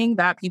understanding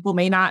that people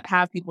may not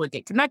have people to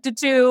get connected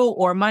to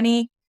or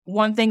money,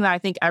 one thing that I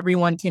think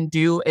everyone can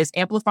do is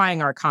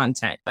amplifying our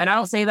content. And I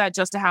don't say that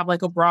just to have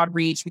like a broad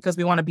reach because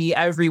we want to be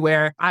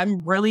everywhere. I'm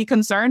really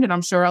concerned, and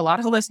I'm sure a lot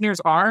of listeners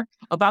are,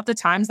 about the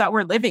times that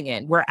we're living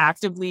in. We're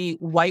actively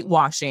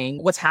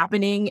whitewashing what's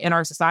happening in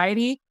our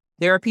society.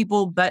 There are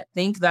people that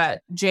think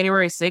that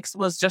January 6th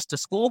was just a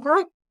school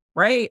group,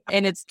 right?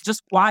 And it's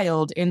just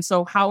wild. And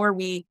so how are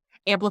we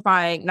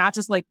amplifying not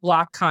just like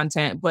Block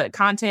content, but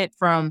content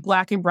from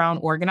Black and brown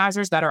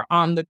organizers that are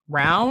on the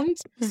ground?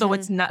 So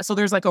it's not, so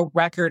there's like a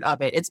record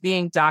of it. It's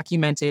being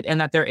documented and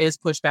that there is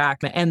pushback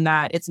and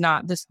that it's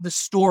not this, the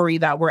story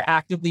that we're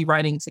actively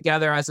writing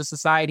together as a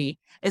society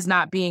is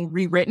not being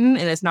rewritten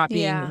and it's not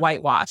being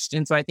whitewashed.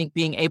 And so I think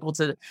being able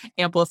to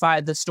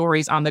amplify the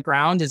stories on the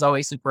ground is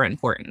always super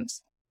important.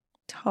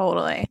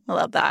 Totally. I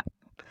love that.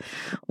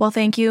 Well,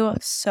 thank you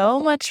so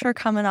much for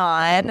coming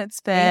on. It's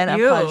been a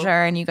pleasure,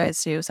 and you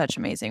guys do such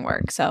amazing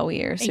work. So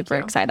we are super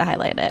excited to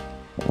highlight it.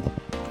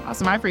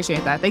 Awesome. I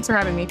appreciate that. Thanks for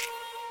having me.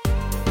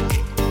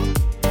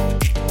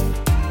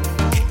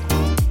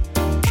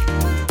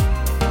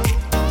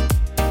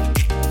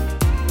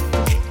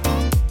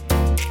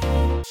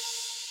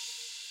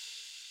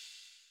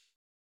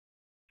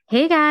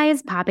 Hey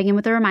guys, popping in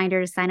with a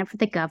reminder to sign up for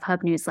the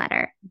GovHub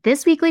newsletter.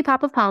 This weekly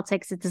Pop of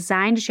Politics is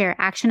designed to share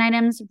action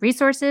items,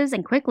 resources,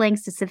 and quick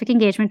links to civic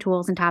engagement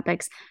tools and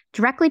topics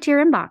directly to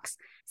your inbox.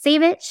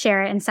 Save it,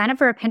 share it, and sign up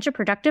for a pinch of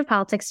productive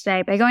politics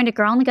today by going to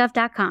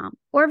girlonthegov.com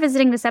or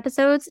visiting this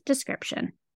episode's description.